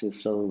that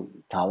who's so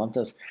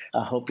talented.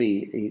 I hope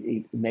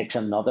he makes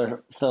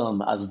another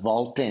film as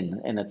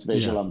vaulting in its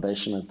visual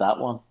ambition as that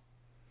one.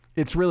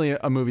 It's really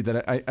a movie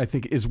that I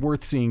think is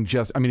worth seeing.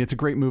 It's a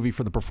great movie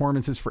for the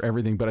performances, for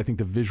everything, but I think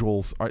the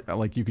visuals are,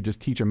 like, you could just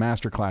teach a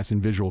masterclass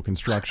in visual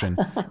construction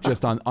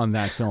just on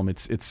that film.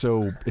 It's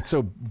so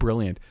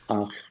brilliant.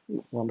 Oh,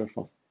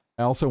 wonderful.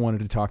 I also wanted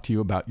to talk to you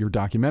about your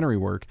documentary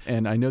work,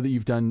 and I know that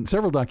you've done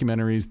several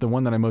documentaries. The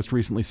one that I most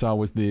recently saw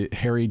was the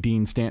Harry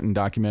Dean Stanton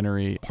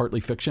documentary, Partly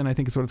Fiction, I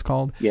think is what it's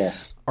called.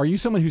 Yes. Are you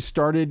someone who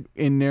started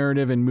in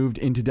narrative and moved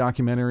into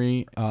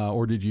documentary,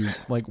 or did you,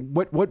 like,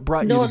 what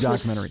brought you to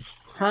documentary?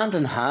 Hand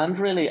in hand,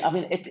 really. I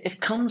mean, it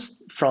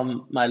comes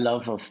from my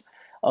love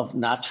of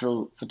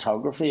natural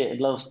photography.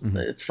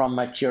 It's from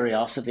my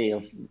curiosity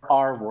of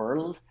our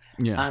world.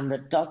 Yeah. And the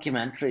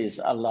documentaries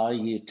allow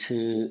you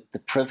the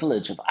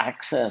privilege of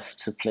access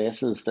to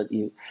places that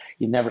you've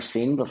never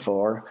seen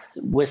before,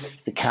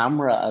 with the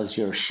camera as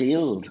your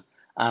shield.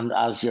 and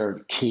as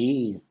your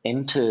key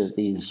into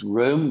these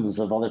rooms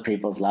of other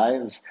people's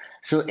lives.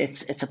 So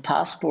it's a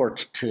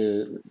passport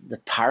to the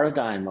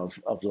paradigm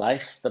of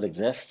life that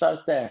exists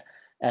out there,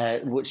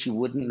 which you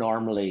wouldn't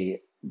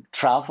normally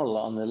travel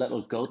on the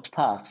little goat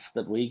paths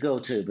that we go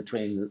to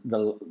between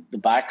the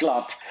back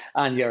lot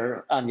and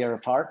your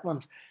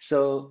apartment.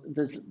 So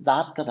there's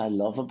that I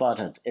love about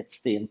it.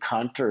 It's the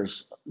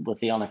encounters with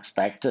the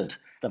unexpected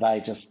that I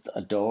just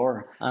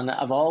adore. And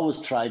I've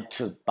always tried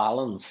to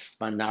balance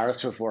my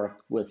narrative work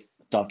with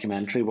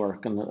documentary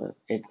work. And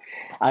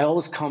I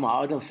always come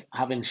out of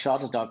having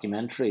shot a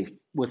documentary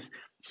with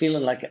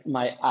feeling like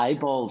my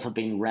eyeballs have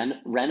been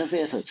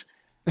renovated,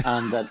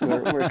 and that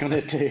we're going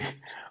to do.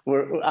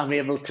 I'm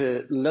able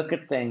to look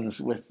at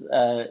things with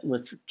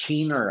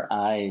keener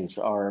eyes,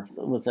 or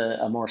with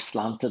a more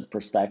slanted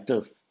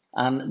perspective.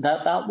 And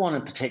that one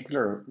in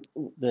particular,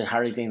 the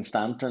Harry Dean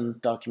Stanton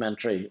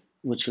documentary,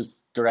 which was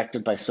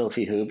directed by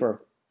Sophie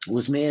Huber,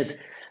 was made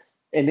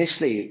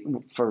initially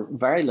for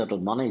very little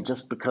money,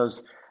 just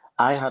because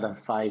I had a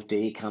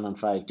 5D, Canon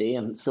 5D,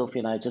 and Sophie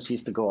and I just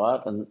used to go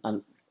out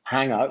and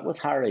hang out with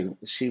Harry.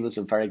 She was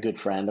a very good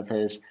friend of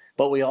his,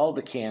 but we all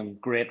became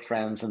great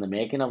friends in the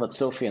making of it.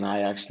 Sophie and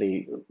I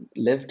actually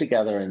lived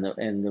together in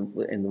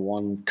the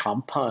one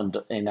compound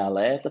in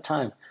LA at the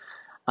time.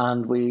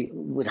 And we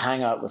would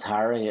hang out with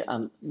Harry.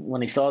 And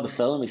when he saw the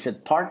film, he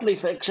said, "Partly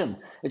fiction.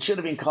 It should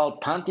have been called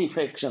Panty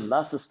Fiction.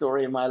 That's the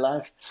story of my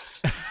life."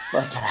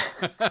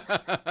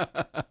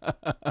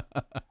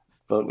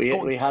 But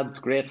we had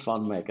great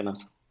fun making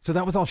it. So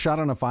that was all shot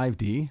on a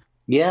 5D?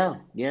 Yeah,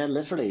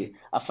 literally.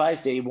 A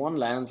 5D, one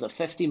lens, a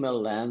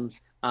 50mm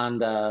lens,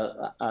 and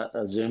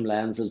a zoom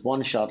lens. There's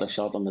one shot I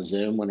shot on the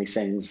zoom when he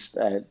sings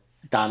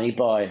Danny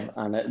Boy,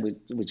 and I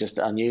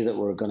knew that we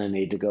were going to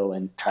need to go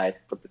in tight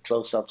with the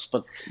close-ups.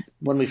 But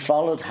when we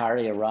followed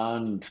Harry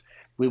around,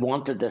 we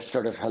wanted this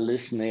sort of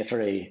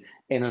hallucinatory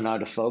in and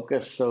out of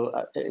focus.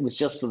 So it was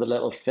just with a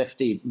little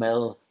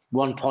 50mm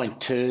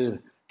 1.2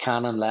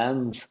 Canon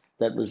lens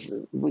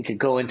we could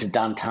go into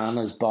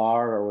Dantana's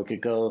bar, or we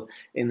could go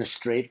in the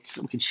streets.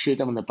 We could shoot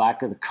them in the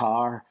back of the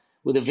car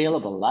with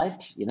available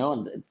light,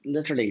 and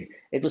literally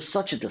it was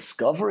such a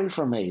discovery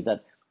for me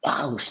that,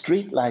 wow,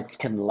 street lights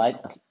can light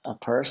a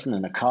person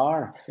in a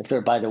car if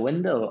they're by the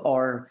window,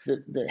 or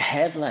the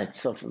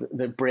headlights of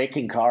the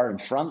braking car in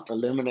front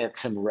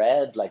illuminates him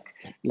red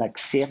like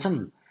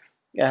Satan.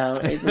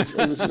 It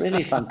was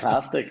really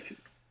fantastic.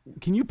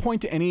 Can you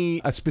point to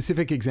a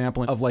specific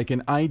example of like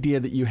an idea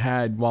that you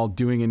had while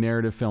doing a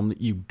narrative film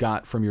that you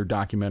got from your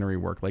documentary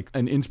work, like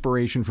an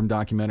inspiration from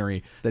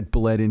documentary that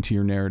bled into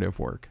your narrative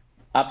work?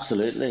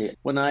 Absolutely.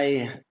 When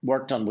I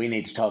worked on We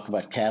Need to Talk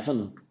About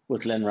Kevin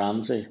with Lynn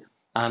Ramsey,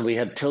 and we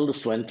had Tilda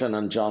Swinton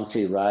and John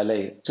C.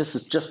 Reilly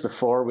just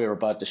before we were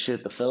about to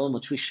shoot the film,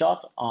 which we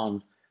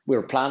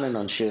were planning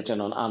on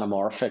shooting on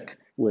anamorphic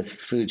with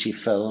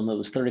Fujifilm. It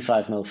was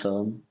 35mm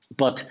film.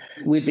 But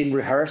we'd been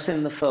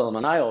rehearsing the film,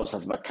 and I always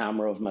have my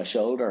camera over my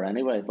shoulder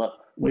anyway, but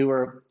we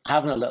were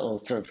having a little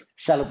sort of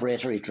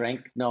celebratory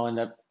drink, knowing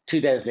that 2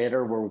 days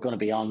later we were going to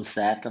be on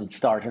set and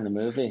starting the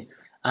movie.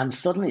 And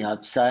suddenly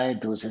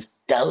outside there was this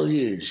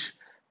deluge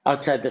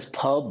outside this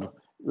pub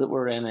that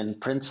we're in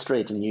Prince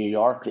Street in New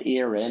York, the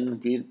Ear Inn,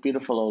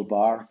 beautiful old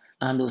bar.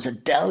 And there was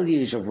a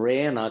deluge of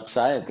rain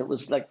outside that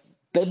was like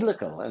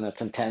biblical in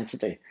its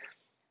intensity.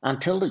 And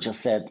Tilda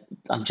just said,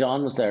 and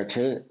John was there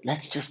too,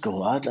 let's just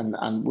go out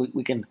and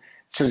we can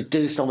sort of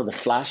do some of the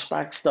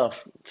flashback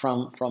stuff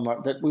from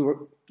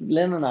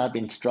Lynn and I had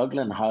been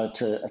struggling how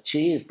to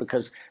achieve,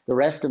 because the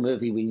rest of the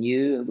movie we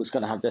knew it was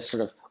going to have this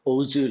sort of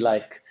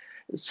Ozu-like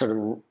sort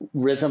of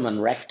rhythm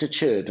and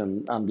rectitude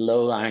and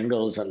low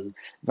angles and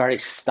very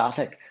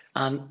static.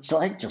 And so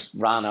I just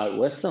ran out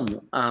with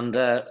them and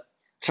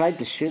tried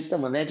to shoot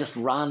them, and they just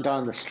ran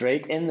down the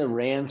street in the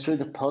rain through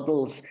the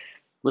puddles,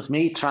 with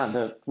me trying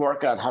to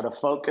work out how to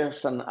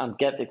focus and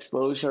get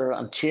exposure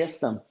and chase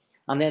them.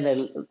 And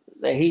then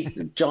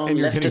John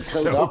lifted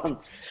Tilda up and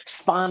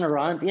span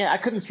around. Yeah, I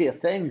couldn't see a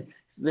thing.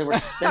 They were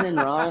spinning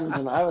around,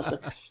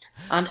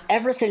 and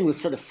everything was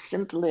sort of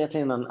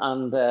scintillating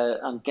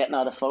and getting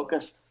out of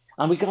focus.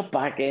 And we got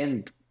back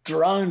in,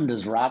 drowned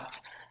as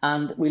rats.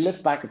 And we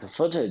looked back at the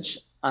footage,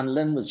 and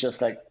Lynn was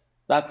just like,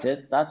 "That's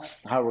it.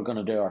 That's how we're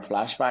going to do our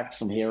flashbacks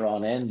from here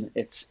on in.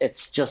 It's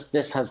just,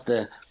 this has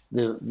the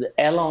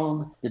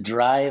elan, the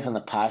drive, and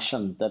the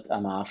passion that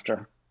I'm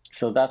after."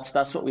 So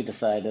that's what we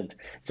decided.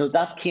 So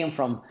that came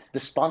from the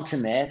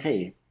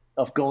spontaneity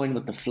of going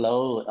with the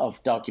flow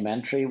of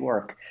documentary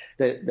work,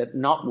 that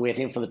not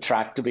waiting for the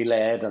track to be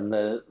laid and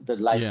the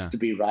light to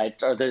be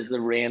right, or the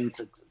rain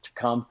to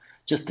come,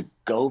 just to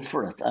go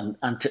for it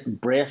and to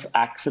embrace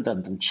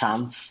accident and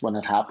chance when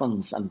it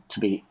happens, and to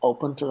be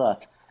open to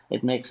that.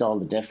 It makes all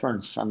the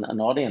difference, and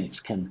an audience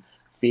can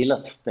feel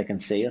it, they can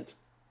see it.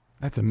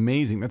 That's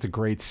amazing. That's a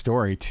great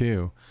story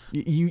too.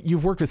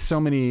 You've worked with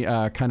so many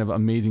kind of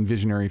amazing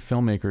visionary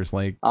filmmakers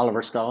like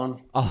Oliver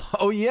Stone.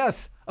 Oh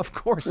yes, Of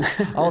course,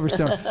 Oliver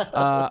Stone.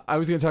 I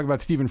was going to talk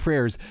about Stephen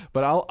Frears,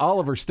 but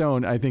Oliver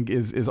Stone, I think,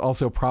 is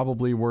also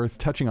probably worth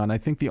touching on. I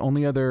think the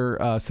only other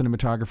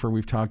cinematographer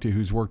we've talked to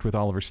who's worked with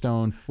Oliver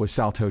Stone was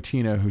Sal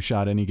Totina, who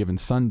shot Any Given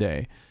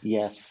Sunday.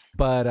 Yes.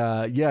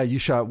 But yeah, you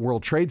shot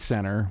World Trade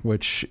Center,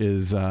 which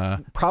is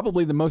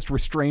probably the most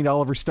restrained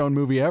Oliver Stone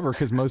movie ever,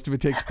 because most of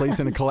it takes place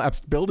in a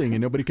collapsed building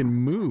and nobody can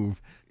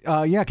move.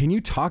 Yeah, can you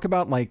talk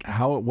about like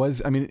how it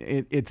was? I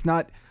mean, it's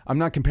not. I'm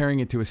not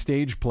comparing it to a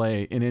stage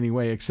play in any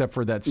way, except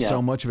for that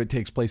so much of it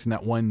takes place in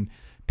that one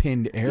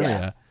pinned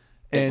area.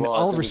 Yeah, and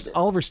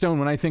Oliver Stone,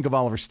 when I think of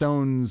Oliver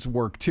Stone's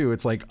work too,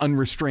 it's like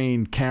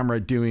unrestrained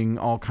camera doing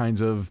all kinds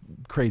of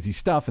crazy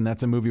stuff, and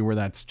that's a movie where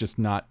that's just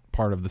not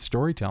part of the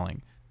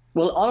storytelling.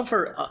 Well,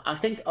 I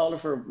think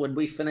Oliver, when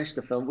we finished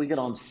the film, we got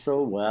on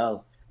so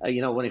well.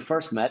 When he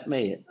first met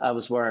me, I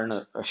was wearing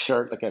a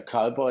shirt, like a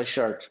cowboy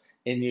shirt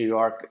in New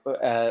York.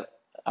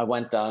 I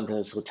went down to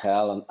his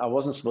hotel, and I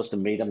wasn't supposed to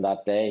meet him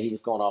that day. He was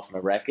going off on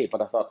a recce,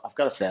 but I thought, I've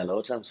got to say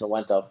hello to him. So I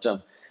went up to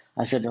him.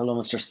 I said, "Hello,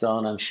 Mr.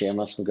 Stone. I'm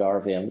Seamus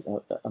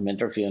McGarvey. I'm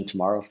interviewing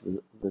tomorrow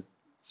for the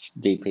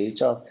DP's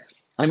job."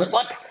 And he went,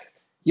 "What?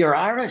 You're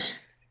Irish?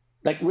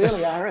 Like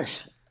really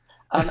Irish?"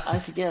 And I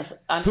said,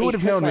 "Yes." And who would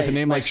have known with a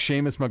name like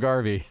Seamus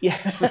McGarvey? Yeah.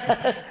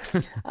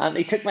 And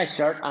he took my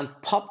shirt and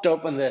popped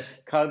open the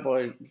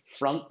cowboy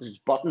front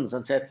buttons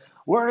and said,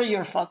 "Where are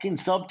your fucking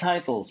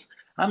subtitles?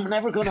 I'm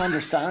never going to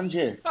understand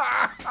you."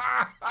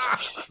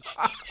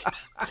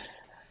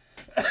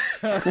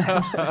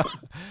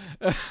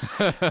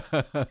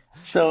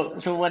 So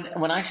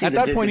when actually at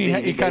that point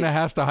he kind of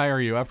has to hire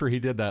you after he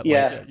did that.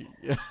 Yeah.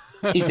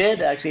 He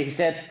did actually. He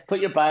said, "Put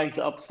your bags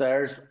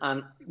upstairs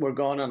and we're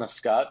going on a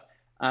scout."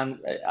 And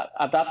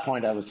at that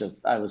point I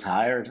was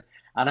hired,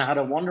 and I had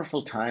a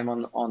wonderful time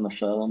on the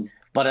film.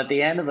 But at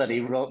the end of it,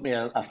 he wrote me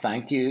a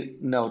thank you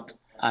note.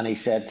 And he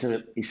said,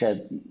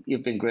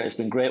 "You've been great. It's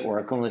been great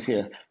working with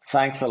you.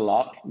 Thanks a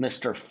lot,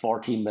 Mr.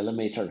 40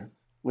 millimeter,"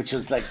 which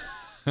was like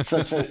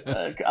such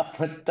a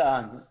put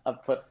down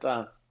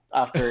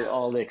after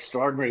all the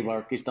extraordinary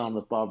work he's done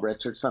with Bob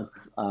Richardson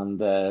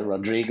and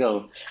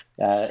Rodrigo.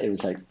 It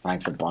was like,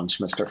 "Thanks a bunch,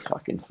 Mr.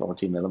 fucking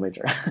 40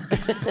 millimeter."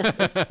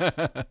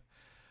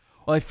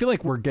 Well, I feel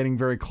like we're getting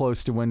very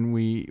close to when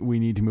we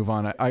need to move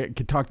on. I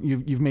could talk.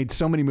 You've made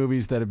so many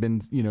movies that have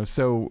been,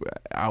 so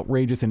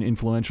outrageous and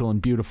influential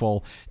and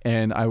beautiful,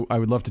 and I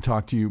would love to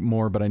talk to you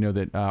more, but I know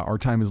that our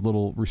time is a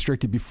little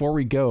restricted. Before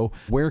we go,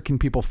 where can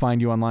people find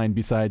you online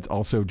besides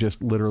also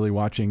just literally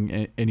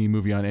watching any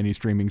movie on any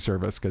streaming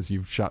service, because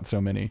you've shot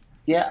so many?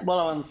 Yeah, well,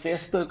 I'm on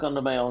Facebook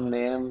under my own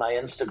name. My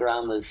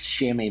Instagram is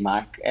Seamie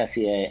Mac,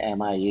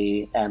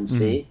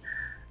 SEAMIEMC.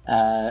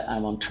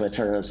 I'm on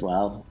Twitter as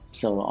well,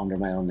 so under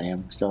my own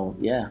name. So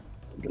yeah,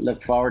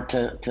 look forward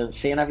to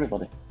seeing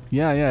everybody.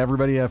 Yeah,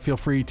 everybody feel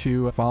free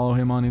to follow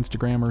him on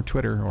Instagram or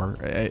Twitter, or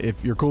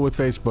if you're cool with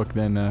Facebook,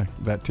 then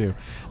that too.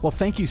 Well,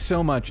 thank you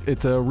so much.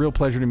 It's a real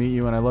pleasure to meet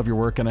you, and I love your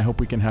work, and I hope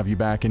we can have you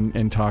back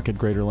and talk at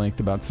greater length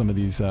about some of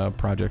these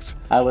projects.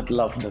 I would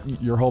love to.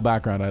 Your whole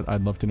background,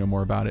 I'd love to know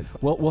more about it.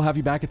 Well, we'll have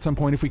you back at some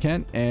point if we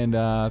can, and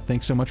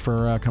thanks so much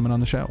for coming on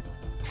the show.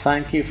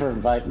 Thank you for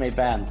inviting me,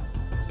 Ben.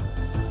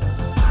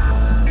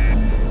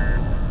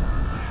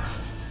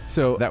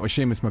 So that was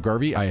Seamus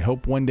McGarvey. I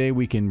hope one day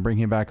we can bring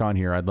him back on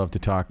here. I'd love to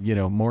talk,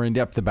 more in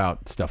depth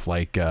about stuff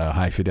like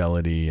High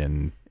Fidelity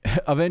and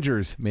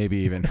Avengers, maybe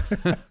even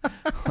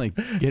like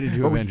get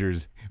into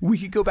Avengers. We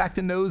could go back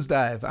to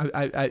Nosedive.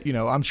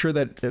 I'm sure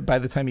that by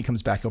the time he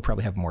comes back, he'll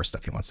probably have more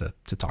stuff he wants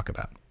to talk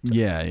about. So.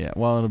 Yeah.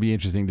 Well, it'll be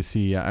interesting to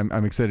see.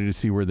 I'm excited to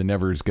see where the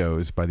Nevers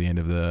goes by the end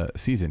of the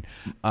season.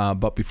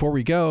 But before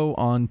we go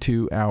on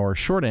to our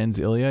short ends,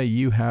 Ilya,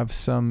 you have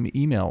some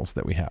emails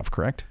that we have,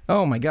 correct?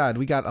 Oh my God,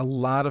 we got a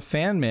lot of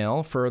fan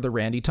mail for the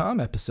Randy Tom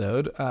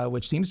episode,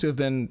 which seems to have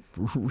been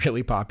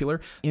really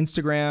popular.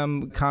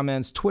 Instagram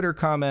comments, Twitter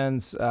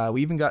comments.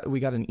 We got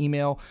an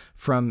email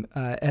from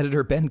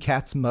editor Ben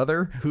Katz's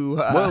mother, who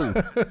whoa,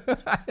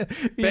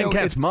 Ben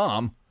Katz's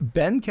mom.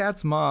 Ben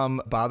Katz's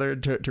mom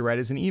bothered to write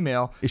us an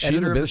email. Is she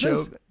in the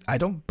business? I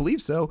don't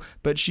believe so,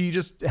 but she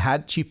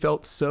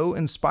felt so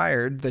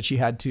inspired that she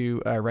had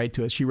to write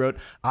to us. She wrote,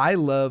 "I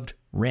loved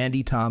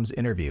Randy Tom's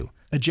interview.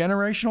 A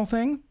generational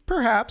thing?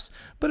 Perhaps,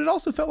 but it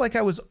also felt like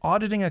I was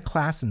auditing a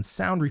class in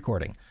sound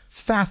recording.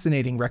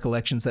 Fascinating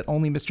recollections that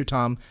only Mr.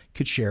 Tom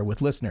could share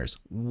with listeners.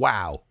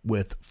 Wow,"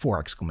 with 4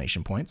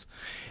 exclamation points.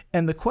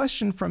 And the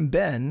question from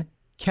Ben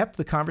kept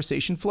the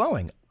conversation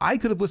flowing. I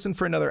could have listened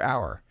for another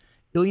hour.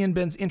 Ilya and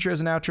Ben's intros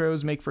and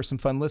outros make for some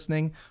fun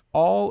listening.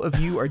 All of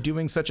you are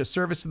doing such a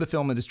service to the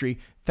film industry.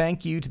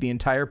 Thank you to the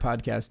entire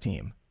podcast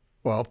team.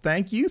 Well,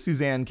 thank you,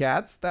 Suzanne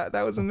Katz. That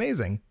was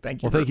amazing.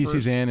 Thank you. Well, thank you,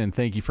 Suzanne, and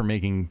thank you for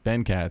making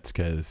Ben Katz,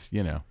 because,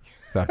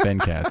 without Ben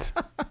Katz,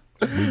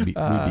 we'd be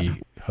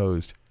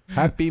hosed.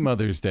 Happy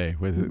Mother's Day.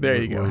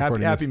 There you go.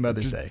 Happy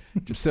Mother's Day.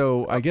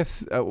 So I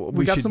guess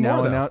we got should some now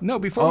more, announce. No,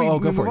 before we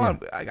move on,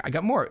 yeah. I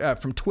got more.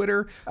 From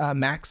Twitter,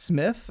 Max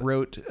Smith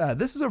wrote,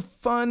 "This is a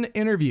fun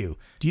interview.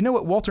 Do you know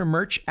what Walter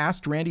Murch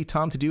asked Randy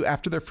Tom to do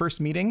after their first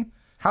meeting?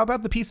 How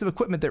about the piece of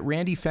equipment that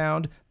Randy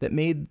found that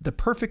made the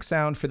perfect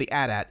sound for the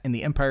AT-AT in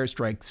The Empire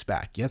Strikes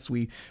Back? Yes,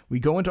 we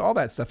go into all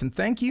that stuff. And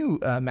thank you,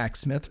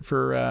 Max Smith,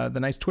 for the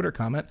nice Twitter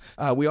comment.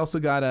 We also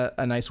got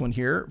a nice one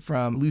here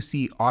from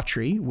Lucy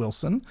Autry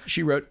Wilson.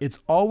 She wrote, "It's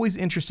always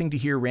interesting to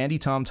hear Randy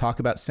Tom talk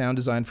about sound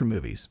design for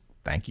movies."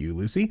 Thank you,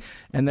 Lucy.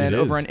 And then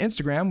over on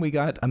Instagram, we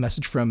got a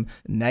message from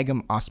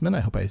Nagam Osman. I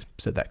hope I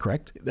said that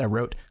correct. That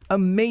wrote,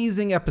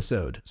 "Amazing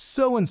episode.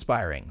 So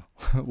inspiring.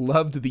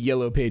 Loved the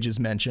Yellow Pages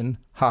mention.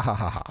 Ha ha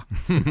ha ha."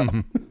 So,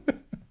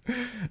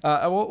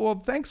 well,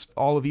 thanks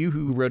all of you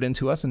who wrote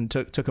into us and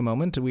took a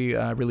moment. We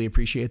really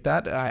appreciate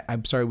that.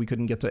 I'm sorry we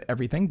couldn't get to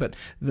everything, but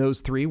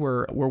those three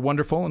were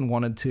wonderful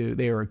and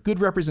they are a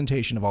good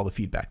representation of all the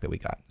feedback that we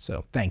got.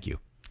 So thank you.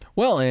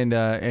 Well, and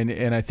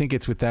I think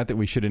it's with that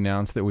we should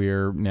announce that we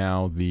are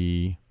now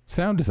the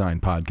sound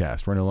design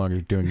podcast. We're no longer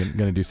going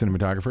to do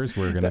cinematographers.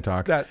 We're going to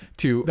talk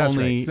to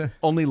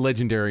only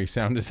legendary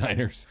sound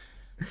designers.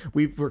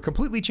 We're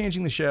completely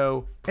changing the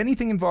show.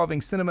 Anything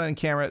involving cinema and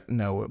camera,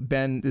 no.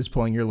 Ben is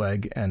pulling your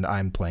leg, and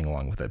I'm playing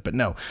along with it. But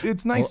no,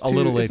 it's nice. A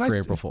little late for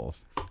April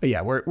Fools.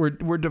 Yeah,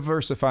 we're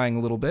diversifying a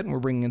little bit, and we're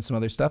bringing in some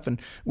other stuff.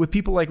 And with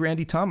people like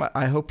Randy Tom,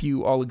 I hope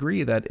you all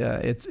agree that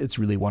it's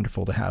really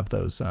wonderful to have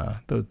those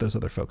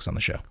other folks on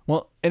the show.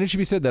 Well, and it should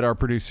be said that our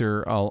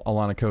producer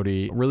Alana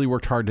Cody really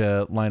worked hard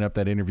to line up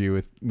that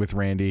interview with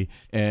Randy.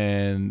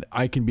 And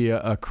I can be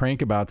a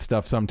crank about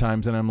stuff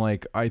sometimes, and I'm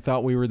like, I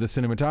thought we were the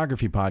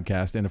cinematography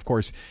podcast. And of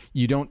course,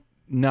 you don't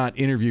not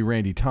interview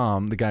Randy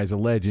Tom. The guy's a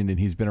legend and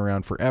he's been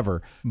around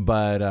forever.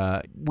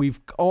 But we've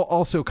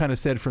also kind of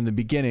said from the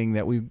beginning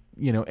that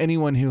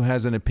anyone who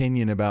has an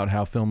opinion about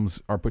how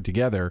films are put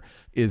together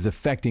is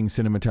affecting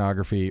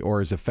cinematography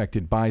or is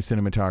affected by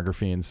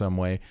cinematography in some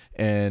way.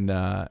 And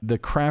the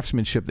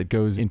craftsmanship that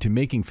goes into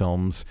making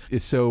films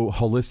is so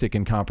holistic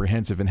and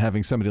comprehensive. And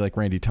having somebody like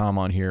Randy Tom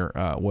on here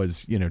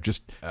was,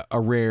 just a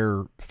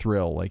rare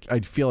thrill. Like,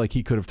 I'd feel like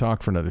he could have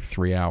talked for another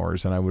 3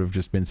 hours and I would have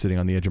just been sitting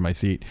on the edge of my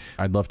seat.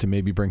 I'd love to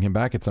maybe bring him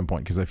back at some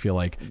point because I feel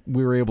like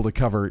we were able to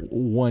cover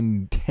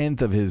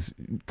 1/10 of his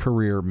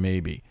career,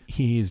 maybe.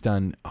 He's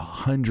done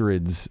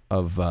hundreds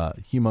of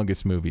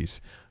humongous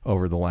movies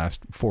over the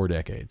last 4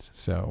 decades.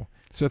 So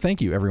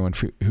thank you, everyone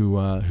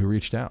who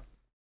reached out.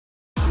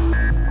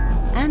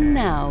 And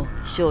now,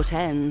 short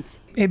ends.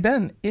 Hey,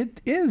 Ben,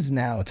 it is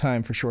now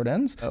time for short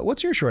ends.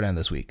 What's your short end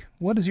this week?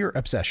 What is your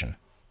obsession?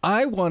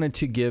 I wanted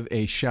to give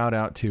a shout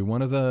out to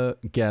one of the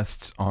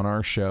guests on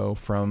our show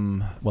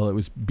it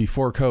was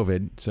before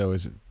COVID, so it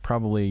was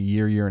probably a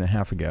year and a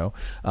half ago,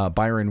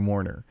 Byron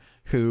Warner,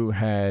 who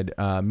had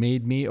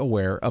made me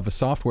aware of a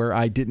software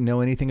I didn't know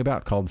anything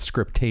about called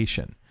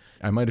Scriptation.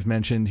 I might have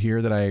mentioned here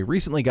that I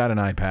recently got an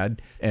iPad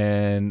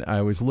and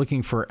I was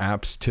looking for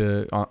apps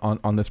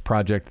on this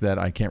project that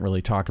I can't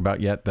really talk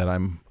about yet that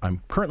I'm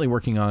currently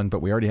working on,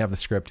 but we already have the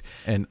script.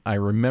 And I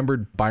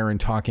remembered Byron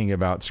talking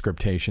about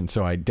Scriptation,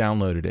 so I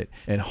downloaded it.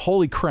 And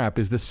holy crap,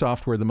 is this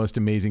software the most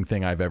amazing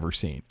thing I've ever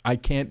seen. I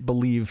can't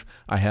believe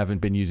I haven't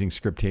been using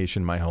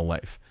Scriptation my whole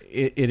life.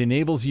 It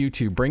enables you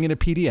to bring in a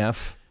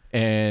PDF,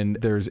 and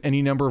there's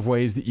any number of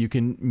ways that you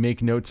can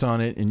make notes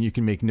on it, and you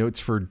can make notes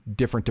for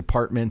different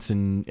departments,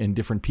 and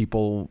different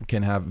people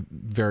can have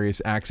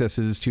various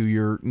accesses to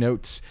your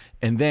notes.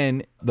 And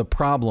then the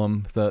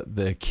problem,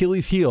 the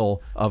Achilles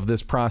heel of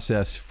this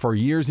process for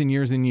years and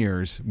years and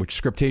years, which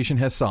Scriptation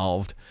has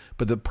solved,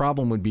 but the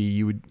problem would be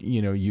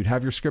you'd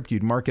have your script,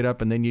 you'd mark it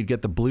up, and then you'd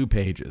get the blue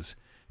pages.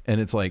 And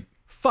it's like,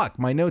 fuck,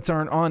 my notes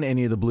aren't on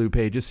any of the blue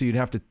pages, so you'd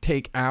have to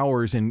take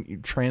hours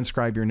and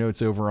transcribe your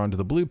notes over onto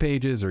the blue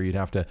pages, or you'd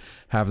have to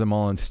have them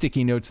all on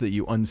sticky notes that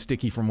you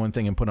unsticky from one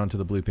thing and put onto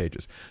the blue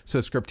pages. So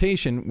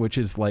Scriptation, which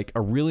is like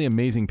a really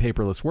amazing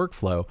paperless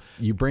workflow,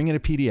 you bring in a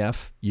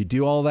PDF, you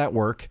do all that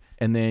work,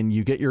 and then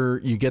you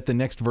get the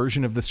next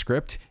version of the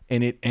script,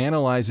 and it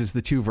analyzes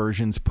the two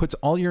versions, puts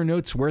all your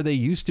notes where they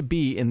used to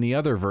be in the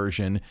other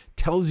version,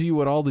 tells you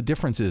what all the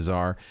differences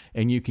are,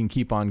 and you can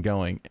keep on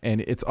going.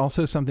 And it's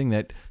also something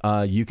that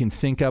you can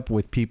sync up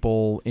with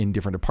people in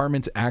different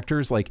departments,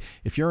 actors. Like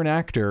if you're an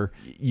actor,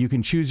 you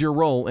can choose your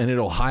role and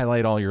it'll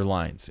highlight all your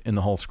lines in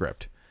the whole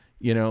script.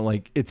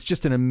 Like it's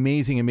just an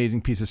amazing,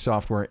 amazing piece of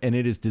software, and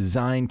it is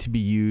designed to be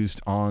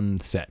used on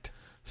set.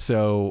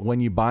 So when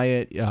you buy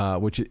it,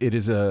 which it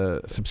is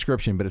a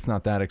subscription, but it's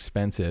not that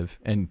expensive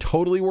and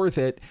totally worth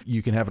it.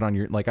 You can have it on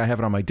I have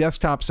it on my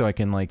desktop, so I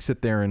can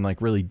sit there and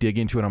really dig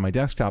into it on my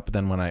desktop. But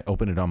then when I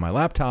open it on my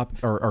laptop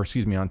or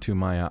onto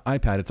my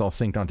iPad, it's all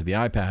synced onto the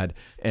iPad,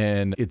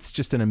 and it's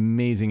just an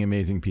amazing,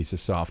 amazing piece of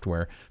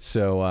software.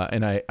 So,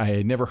 and I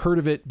had never heard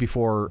of it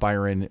before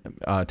Byron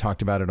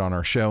talked about it on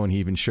our show, and he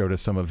even showed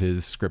us some of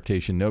his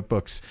Scriptation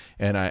notebooks.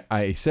 And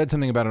I said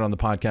something about it on the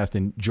podcast,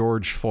 and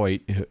George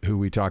Foyt, who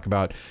we talk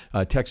about,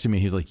 about, texted me.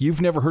 He's like,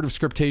 "You've never heard of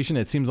scriptation?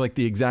 It seems like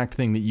the exact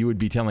thing that you would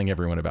be telling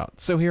everyone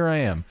about." So here I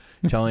am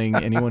telling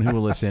anyone who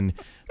will listen,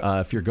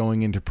 if you're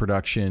going into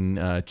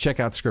production, check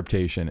out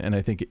scriptation. And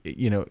I think,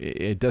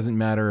 it doesn't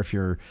matter if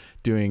you're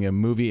doing a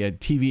movie at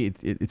TV.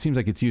 It seems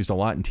like it's used a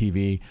lot in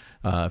TV.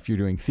 If you're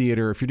doing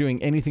theater, if you're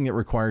doing anything that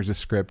requires a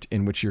script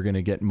in which you're going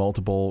to get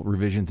multiple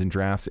revisions and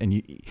drafts,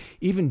 and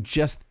even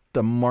just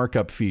the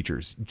markup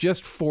features,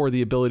 just for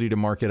the ability to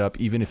mark it up,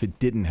 even if it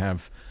didn't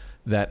have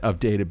that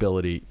update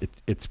ability,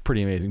 it's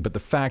pretty amazing. But the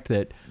fact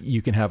that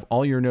you can have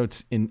all your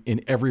notes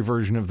in every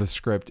version of the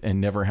script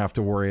and never have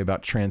to worry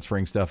about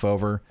transferring stuff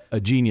over, a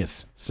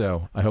genius.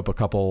 So I hope a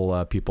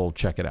couple people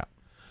check it out.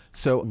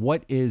 So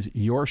what is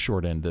your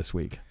short end this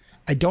week?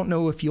 I don't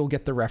know if you'll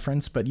get the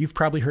reference, but you've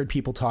probably heard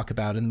people talk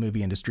about in the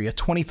movie industry a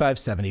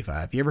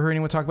 25-75. You ever heard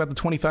anyone talk about the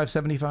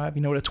 25-75?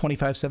 You know what a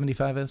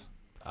 25-75 is?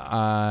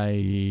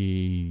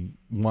 I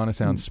want to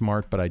sound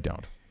smart, but I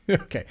don't.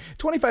 Okay.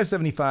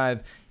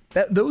 25-75.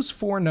 Those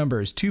four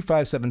numbers,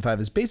 2575,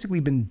 has basically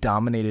been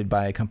dominated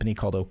by a company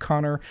called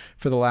O'Connor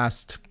for the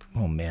last,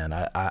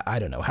 I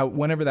don't know,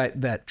 whenever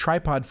that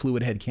tripod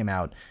fluid head came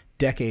out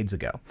decades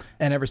ago.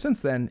 And ever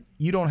since then,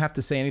 you don't have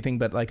to say anything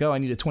but like, oh, I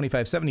need a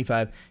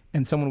 25-75,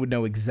 and someone would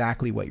know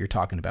exactly what you're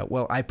talking about.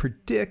 Well, I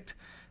predict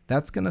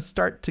that's going to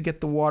start to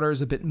get the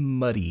waters a bit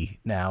muddy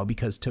now,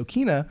 because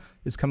Tokina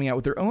is coming out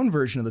with their own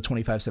version of the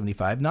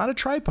 25-75, not a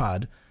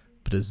tripod,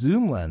 but a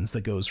zoom lens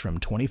that goes from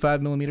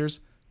 25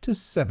 millimeters to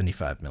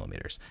 75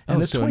 millimeters.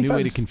 And so a new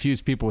way to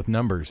confuse people with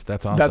numbers.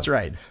 That's awesome. That's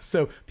right.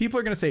 So people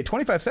are going to say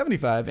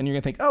 25-75, and you're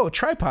going to think, oh,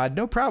 tripod,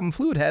 no problem,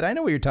 fluid head, I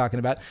know what you're talking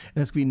about.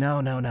 And it's going to be, no,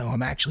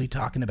 I'm actually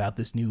talking about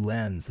this new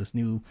lens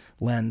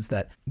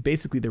that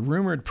basically the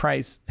rumored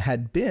price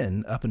had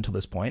been up until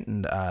this point,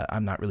 and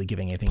I'm not really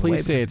giving anything away.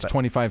 Please say it's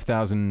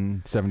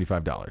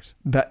 $25,075.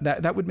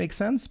 That would make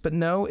sense, but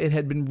no, it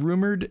had been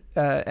rumored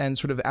and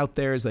sort of out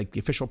there as like the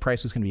official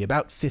price was going to be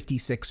about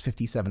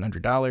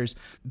 $5,600-$5,700.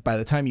 By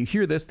the time you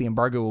hear this, the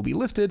embargo will be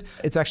lifted.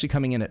 It's actually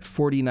coming in at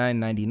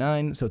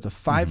 $49.99, so it's a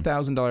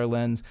 $5,000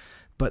 lens.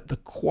 But the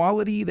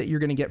quality that you're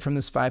going to get from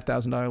this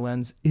 $5,000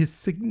 lens is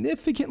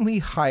significantly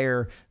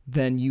higher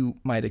than you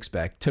might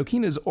expect.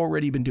 Tokina's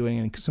already been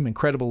doing some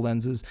incredible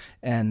lenses,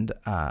 and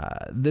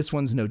this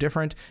one's no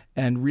different.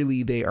 And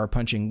really, they are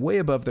punching way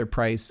above their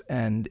price,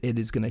 and it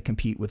is going to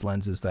compete with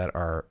lenses that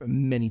are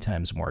many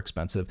times more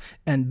expensive.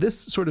 And this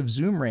sort of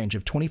zoom range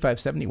of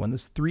 25-71,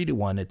 this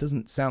 3-to-1, it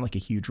doesn't sound like a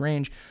huge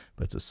range,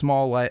 but it's a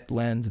small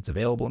lens. It's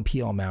available in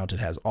PL mount. It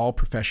has all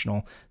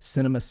professional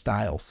cinema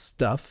style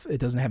stuff. It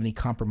doesn't have any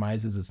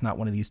compromises. It's not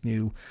one of these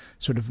new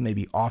sort of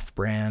maybe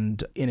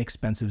off-brand,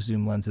 inexpensive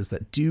zoom lenses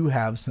that do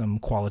have some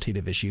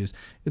qualitative issues.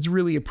 It's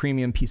really a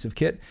premium piece of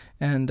kit,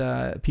 and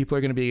people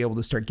are going to be able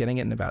to start getting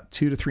it in about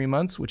 2 to 3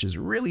 months, which is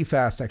really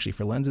fast actually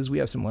for lenses. We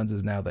have some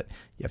lenses now that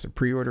you have to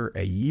pre-order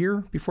a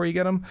year before you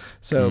get them.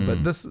 So,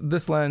 but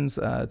this lens,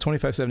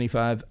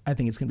 25-75, I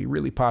think it's going to be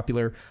really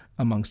popular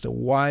amongst a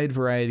wide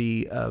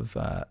variety of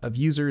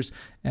users,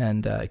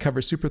 and it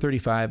covers Super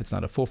 35. It's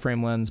not a full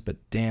frame lens, but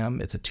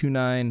damn, it's a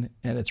 2.9,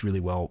 and it's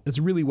really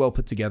well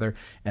put together.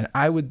 And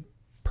I would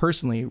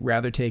personally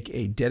rather take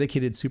a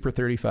dedicated Super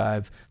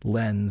 35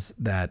 lens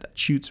that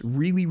shoots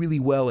really, really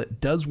well. It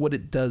does what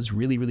it does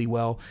really, really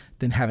well,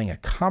 than having a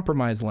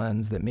compromised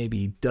lens that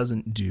maybe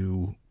doesn't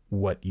do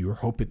what you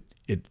hope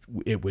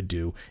it would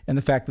do. And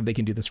the fact that they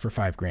can do this for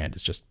 $5,000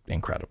 is just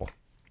incredible.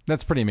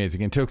 That's pretty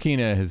amazing. And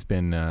Tokina has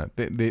been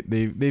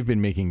they've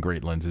been making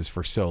great lenses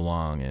for so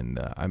long, and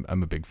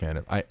I'm a big fan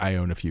of. I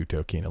own a few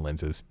Tokina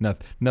lenses.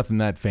 Nothing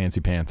that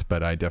fancy pants,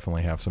 but I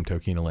definitely have some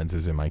Tokina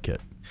lenses in my kit.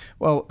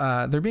 Well,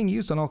 they're being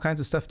used on all kinds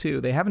of stuff too.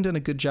 They haven't done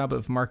a good job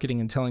of marketing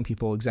and telling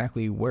people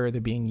exactly where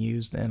they're being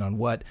used and on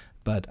what.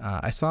 But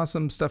I saw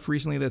some stuff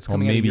recently that's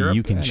coming out of Europe. Maybe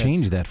you can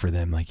change that for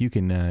them. Like you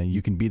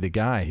can be the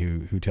guy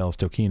who tells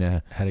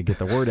Tokina how to get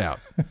the word out.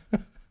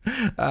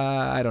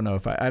 I don't know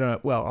if I don't know.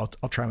 Well,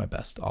 I'll try my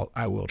best.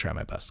 I will try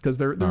my best, because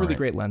they're really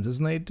great lenses,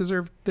 and they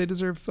deserve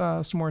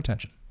some more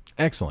attention.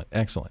 Excellent.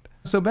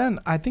 So Ben,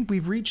 I think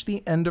we've reached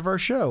the end of our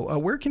show.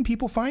 Where can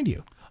people find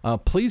you?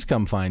 Please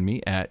come find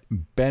me at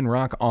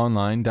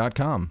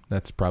benrockonline.com.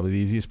 That's probably the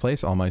easiest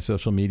place. All my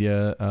social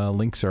media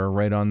links are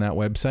right on that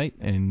website,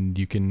 and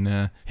you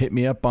can hit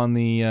me up on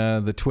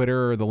the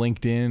Twitter or the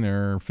LinkedIn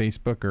or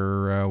Facebook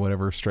or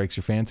whatever strikes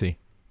your fancy.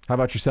 How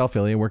about yourself,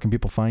 Ilya? Where can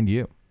people find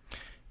you?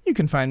 You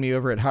can find me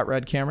over at Hot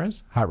Rod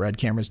Cameras,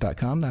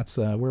 hotrodcameras.com. That's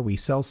where we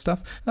sell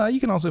stuff.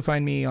 You can also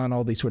find me on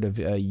all the sort of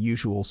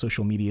usual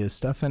social media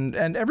stuff. And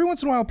every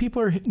once in a while,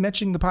 people are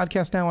mentioning the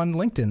podcast now on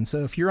LinkedIn. So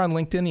if you're on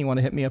LinkedIn and you want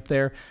to hit me up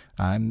there,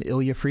 I'm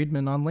Ilya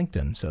Friedman on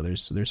LinkedIn. So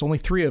there's only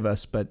 3 of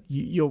us, but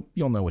you'll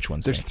know which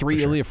one's There's me,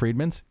 3 Ilya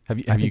Friedmans? Have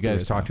you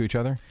guys talked to each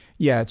other?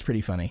 Yeah, it's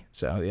pretty funny.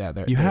 So yeah.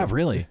 You have,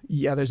 really?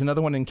 Yeah, there's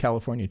another one in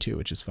California too,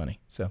 which is funny.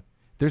 So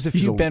there's a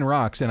few Ben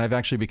Rocks, and I've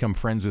actually become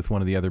friends with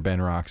one of the other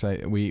Ben Rocks.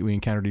 We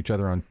encountered each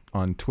other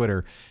on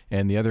Twitter,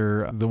 and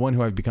the one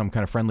who I've become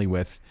kind of friendly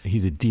with,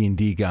 he's a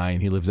D&D guy,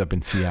 and he lives up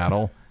in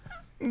Seattle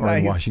or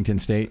in Washington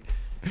State.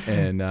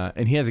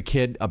 And he has a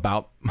kid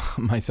about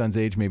my son's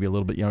age, maybe a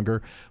little bit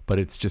younger, but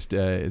it's just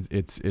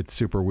it's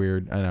super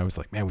weird. And I was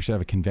like, man, we should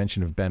have a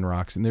convention of Ben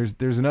Rocks. And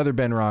there's another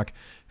Ben Rock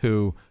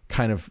who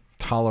kind of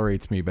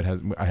tolerates me, but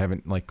I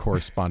haven't like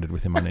corresponded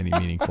with him in any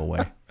meaningful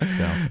way.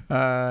 So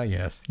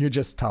yes, you're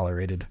just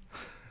tolerated.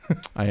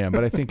 I am,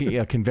 but I think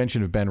a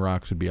convention of Ben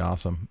Rocks would be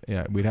awesome.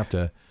 Yeah, we'd have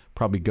to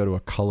probably go to a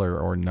color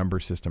or number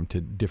system to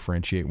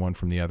differentiate one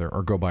from the other,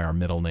 or go by our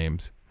middle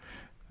names.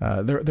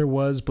 There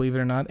was, believe it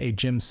or not, a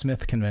Jim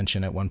Smith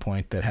convention at one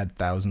point that had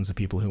thousands of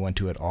people who went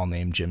to it, all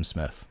named Jim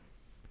Smith.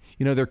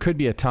 You know, there could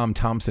be a Tom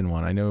Thompson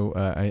one. I know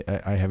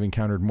I have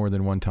encountered more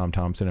than one Tom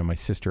Thompson, and my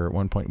sister at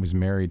one point was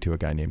married to a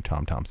guy named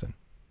Tom Thompson.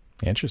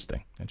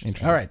 Interesting.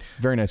 All right.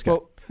 Very nice guy.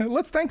 Well,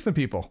 let's thank some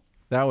people.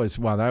 That was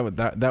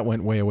that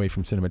went way away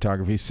from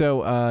cinematography.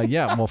 So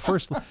yeah, well,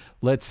 first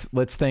let's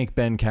thank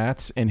Ben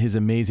Katz and his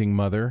amazing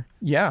mother.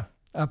 Yeah,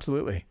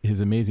 absolutely. His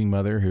amazing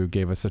mother who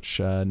gave us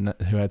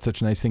who had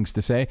such nice things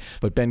to say.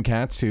 But Ben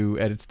Katz, who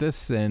edits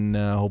this and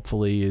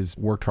hopefully has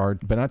worked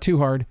hard, but not too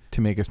hard, to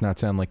make us not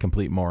sound like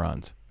complete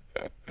morons.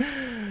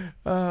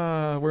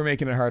 We're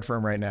making it hard for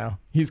him right now.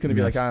 He's going to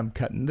be like, I'm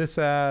cutting this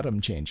out.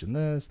 I'm changing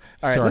this.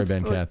 All right, sorry,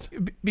 Ben Katz.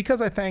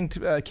 Because I thanked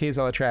Kay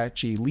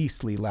Zalatrachi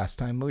leastly last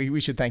time, we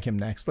should thank him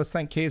next. Let's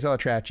thank Kay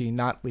Zalatrachi,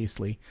 not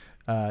leastly,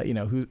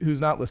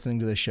 who's not listening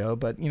to this show.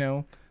 But,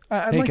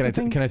 I'd like to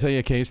think... Can I tell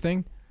you Kay's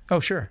thing? Oh,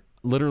 sure.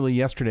 Literally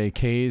yesterday,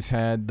 Kay's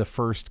had the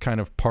first kind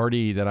of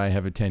party that I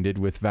have attended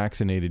with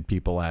vaccinated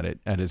people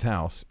at his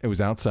house. It was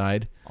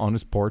outside on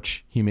his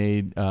porch. He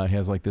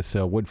has like this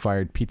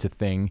wood-fired pizza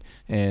thing,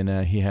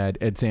 and he had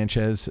Ed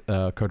Sanchez,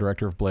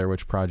 co-director of Blair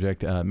Witch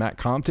Project, Matt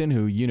Compton,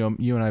 who you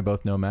and I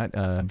both know Matt,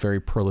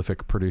 very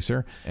prolific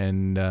producer,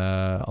 and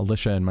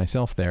Alicia and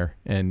myself there.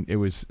 And it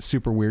was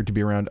super weird to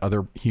be around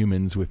other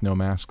humans with no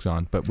masks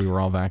on, but we were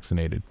all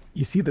vaccinated.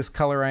 You see this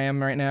color I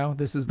am right now?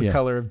 This is the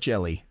color of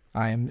jelly.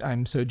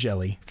 I'm so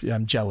jelly.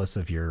 I'm jealous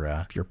of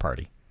your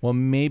party. Well,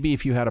 maybe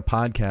if you had a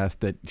podcast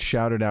that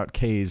shouted out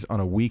K's on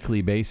a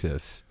weekly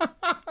basis,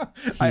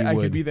 I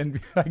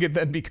could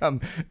then become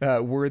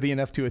worthy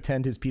enough to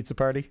attend his pizza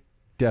party.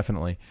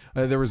 Definitely.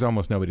 There was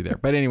almost nobody there.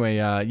 But anyway,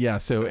 yeah,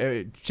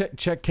 so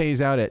check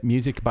K's out at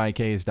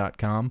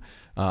musicbyks.com.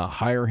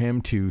 Hire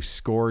him to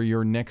score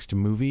your next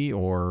movie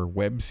or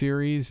web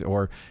series,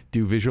 or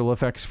do visual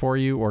effects for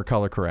you, or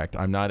color correct.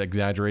 I'm not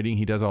exaggerating.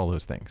 He does all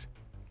those things.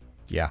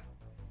 Yeah.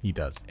 He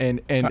does.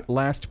 And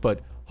last, but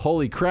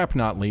holy crap,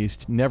 not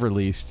least, never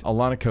least,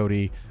 Alana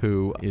Cody,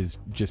 who is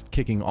just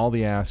kicking all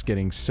the ass,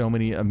 getting so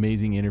many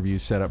amazing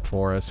interviews set up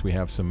for us. We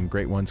have some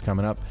great ones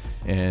coming up,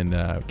 and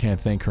can't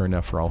thank her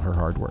enough for all her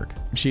hard work.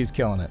 She's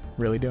killing it.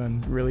 Really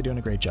doing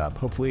a great job.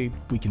 Hopefully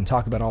we can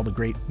talk about all the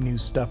great new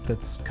stuff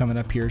that's coming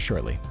up here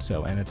shortly.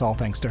 And it's all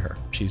thanks to her.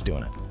 She's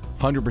doing it.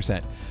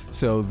 100%.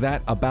 So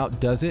that about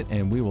does it,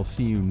 and we will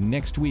see you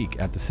next week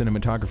at the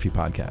Cinematography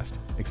Podcast.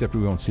 Except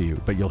we won't see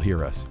you, but you'll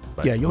hear us.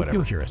 But yeah, you'll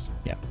hear us.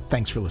 Yeah.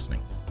 Thanks for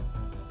listening.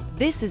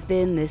 This has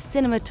been the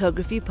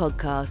Cinematography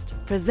Podcast,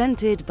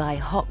 presented by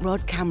Hot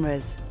Rod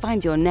Cameras.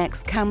 Find your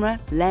next camera,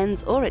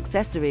 lens, or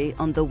accessory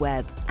on the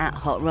web at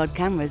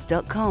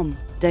hotrodcameras.com.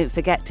 Don't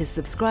forget to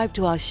subscribe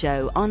to our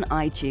show on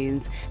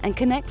iTunes and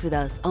connect with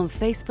us on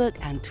Facebook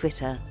and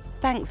Twitter.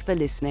 Thanks for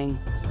listening.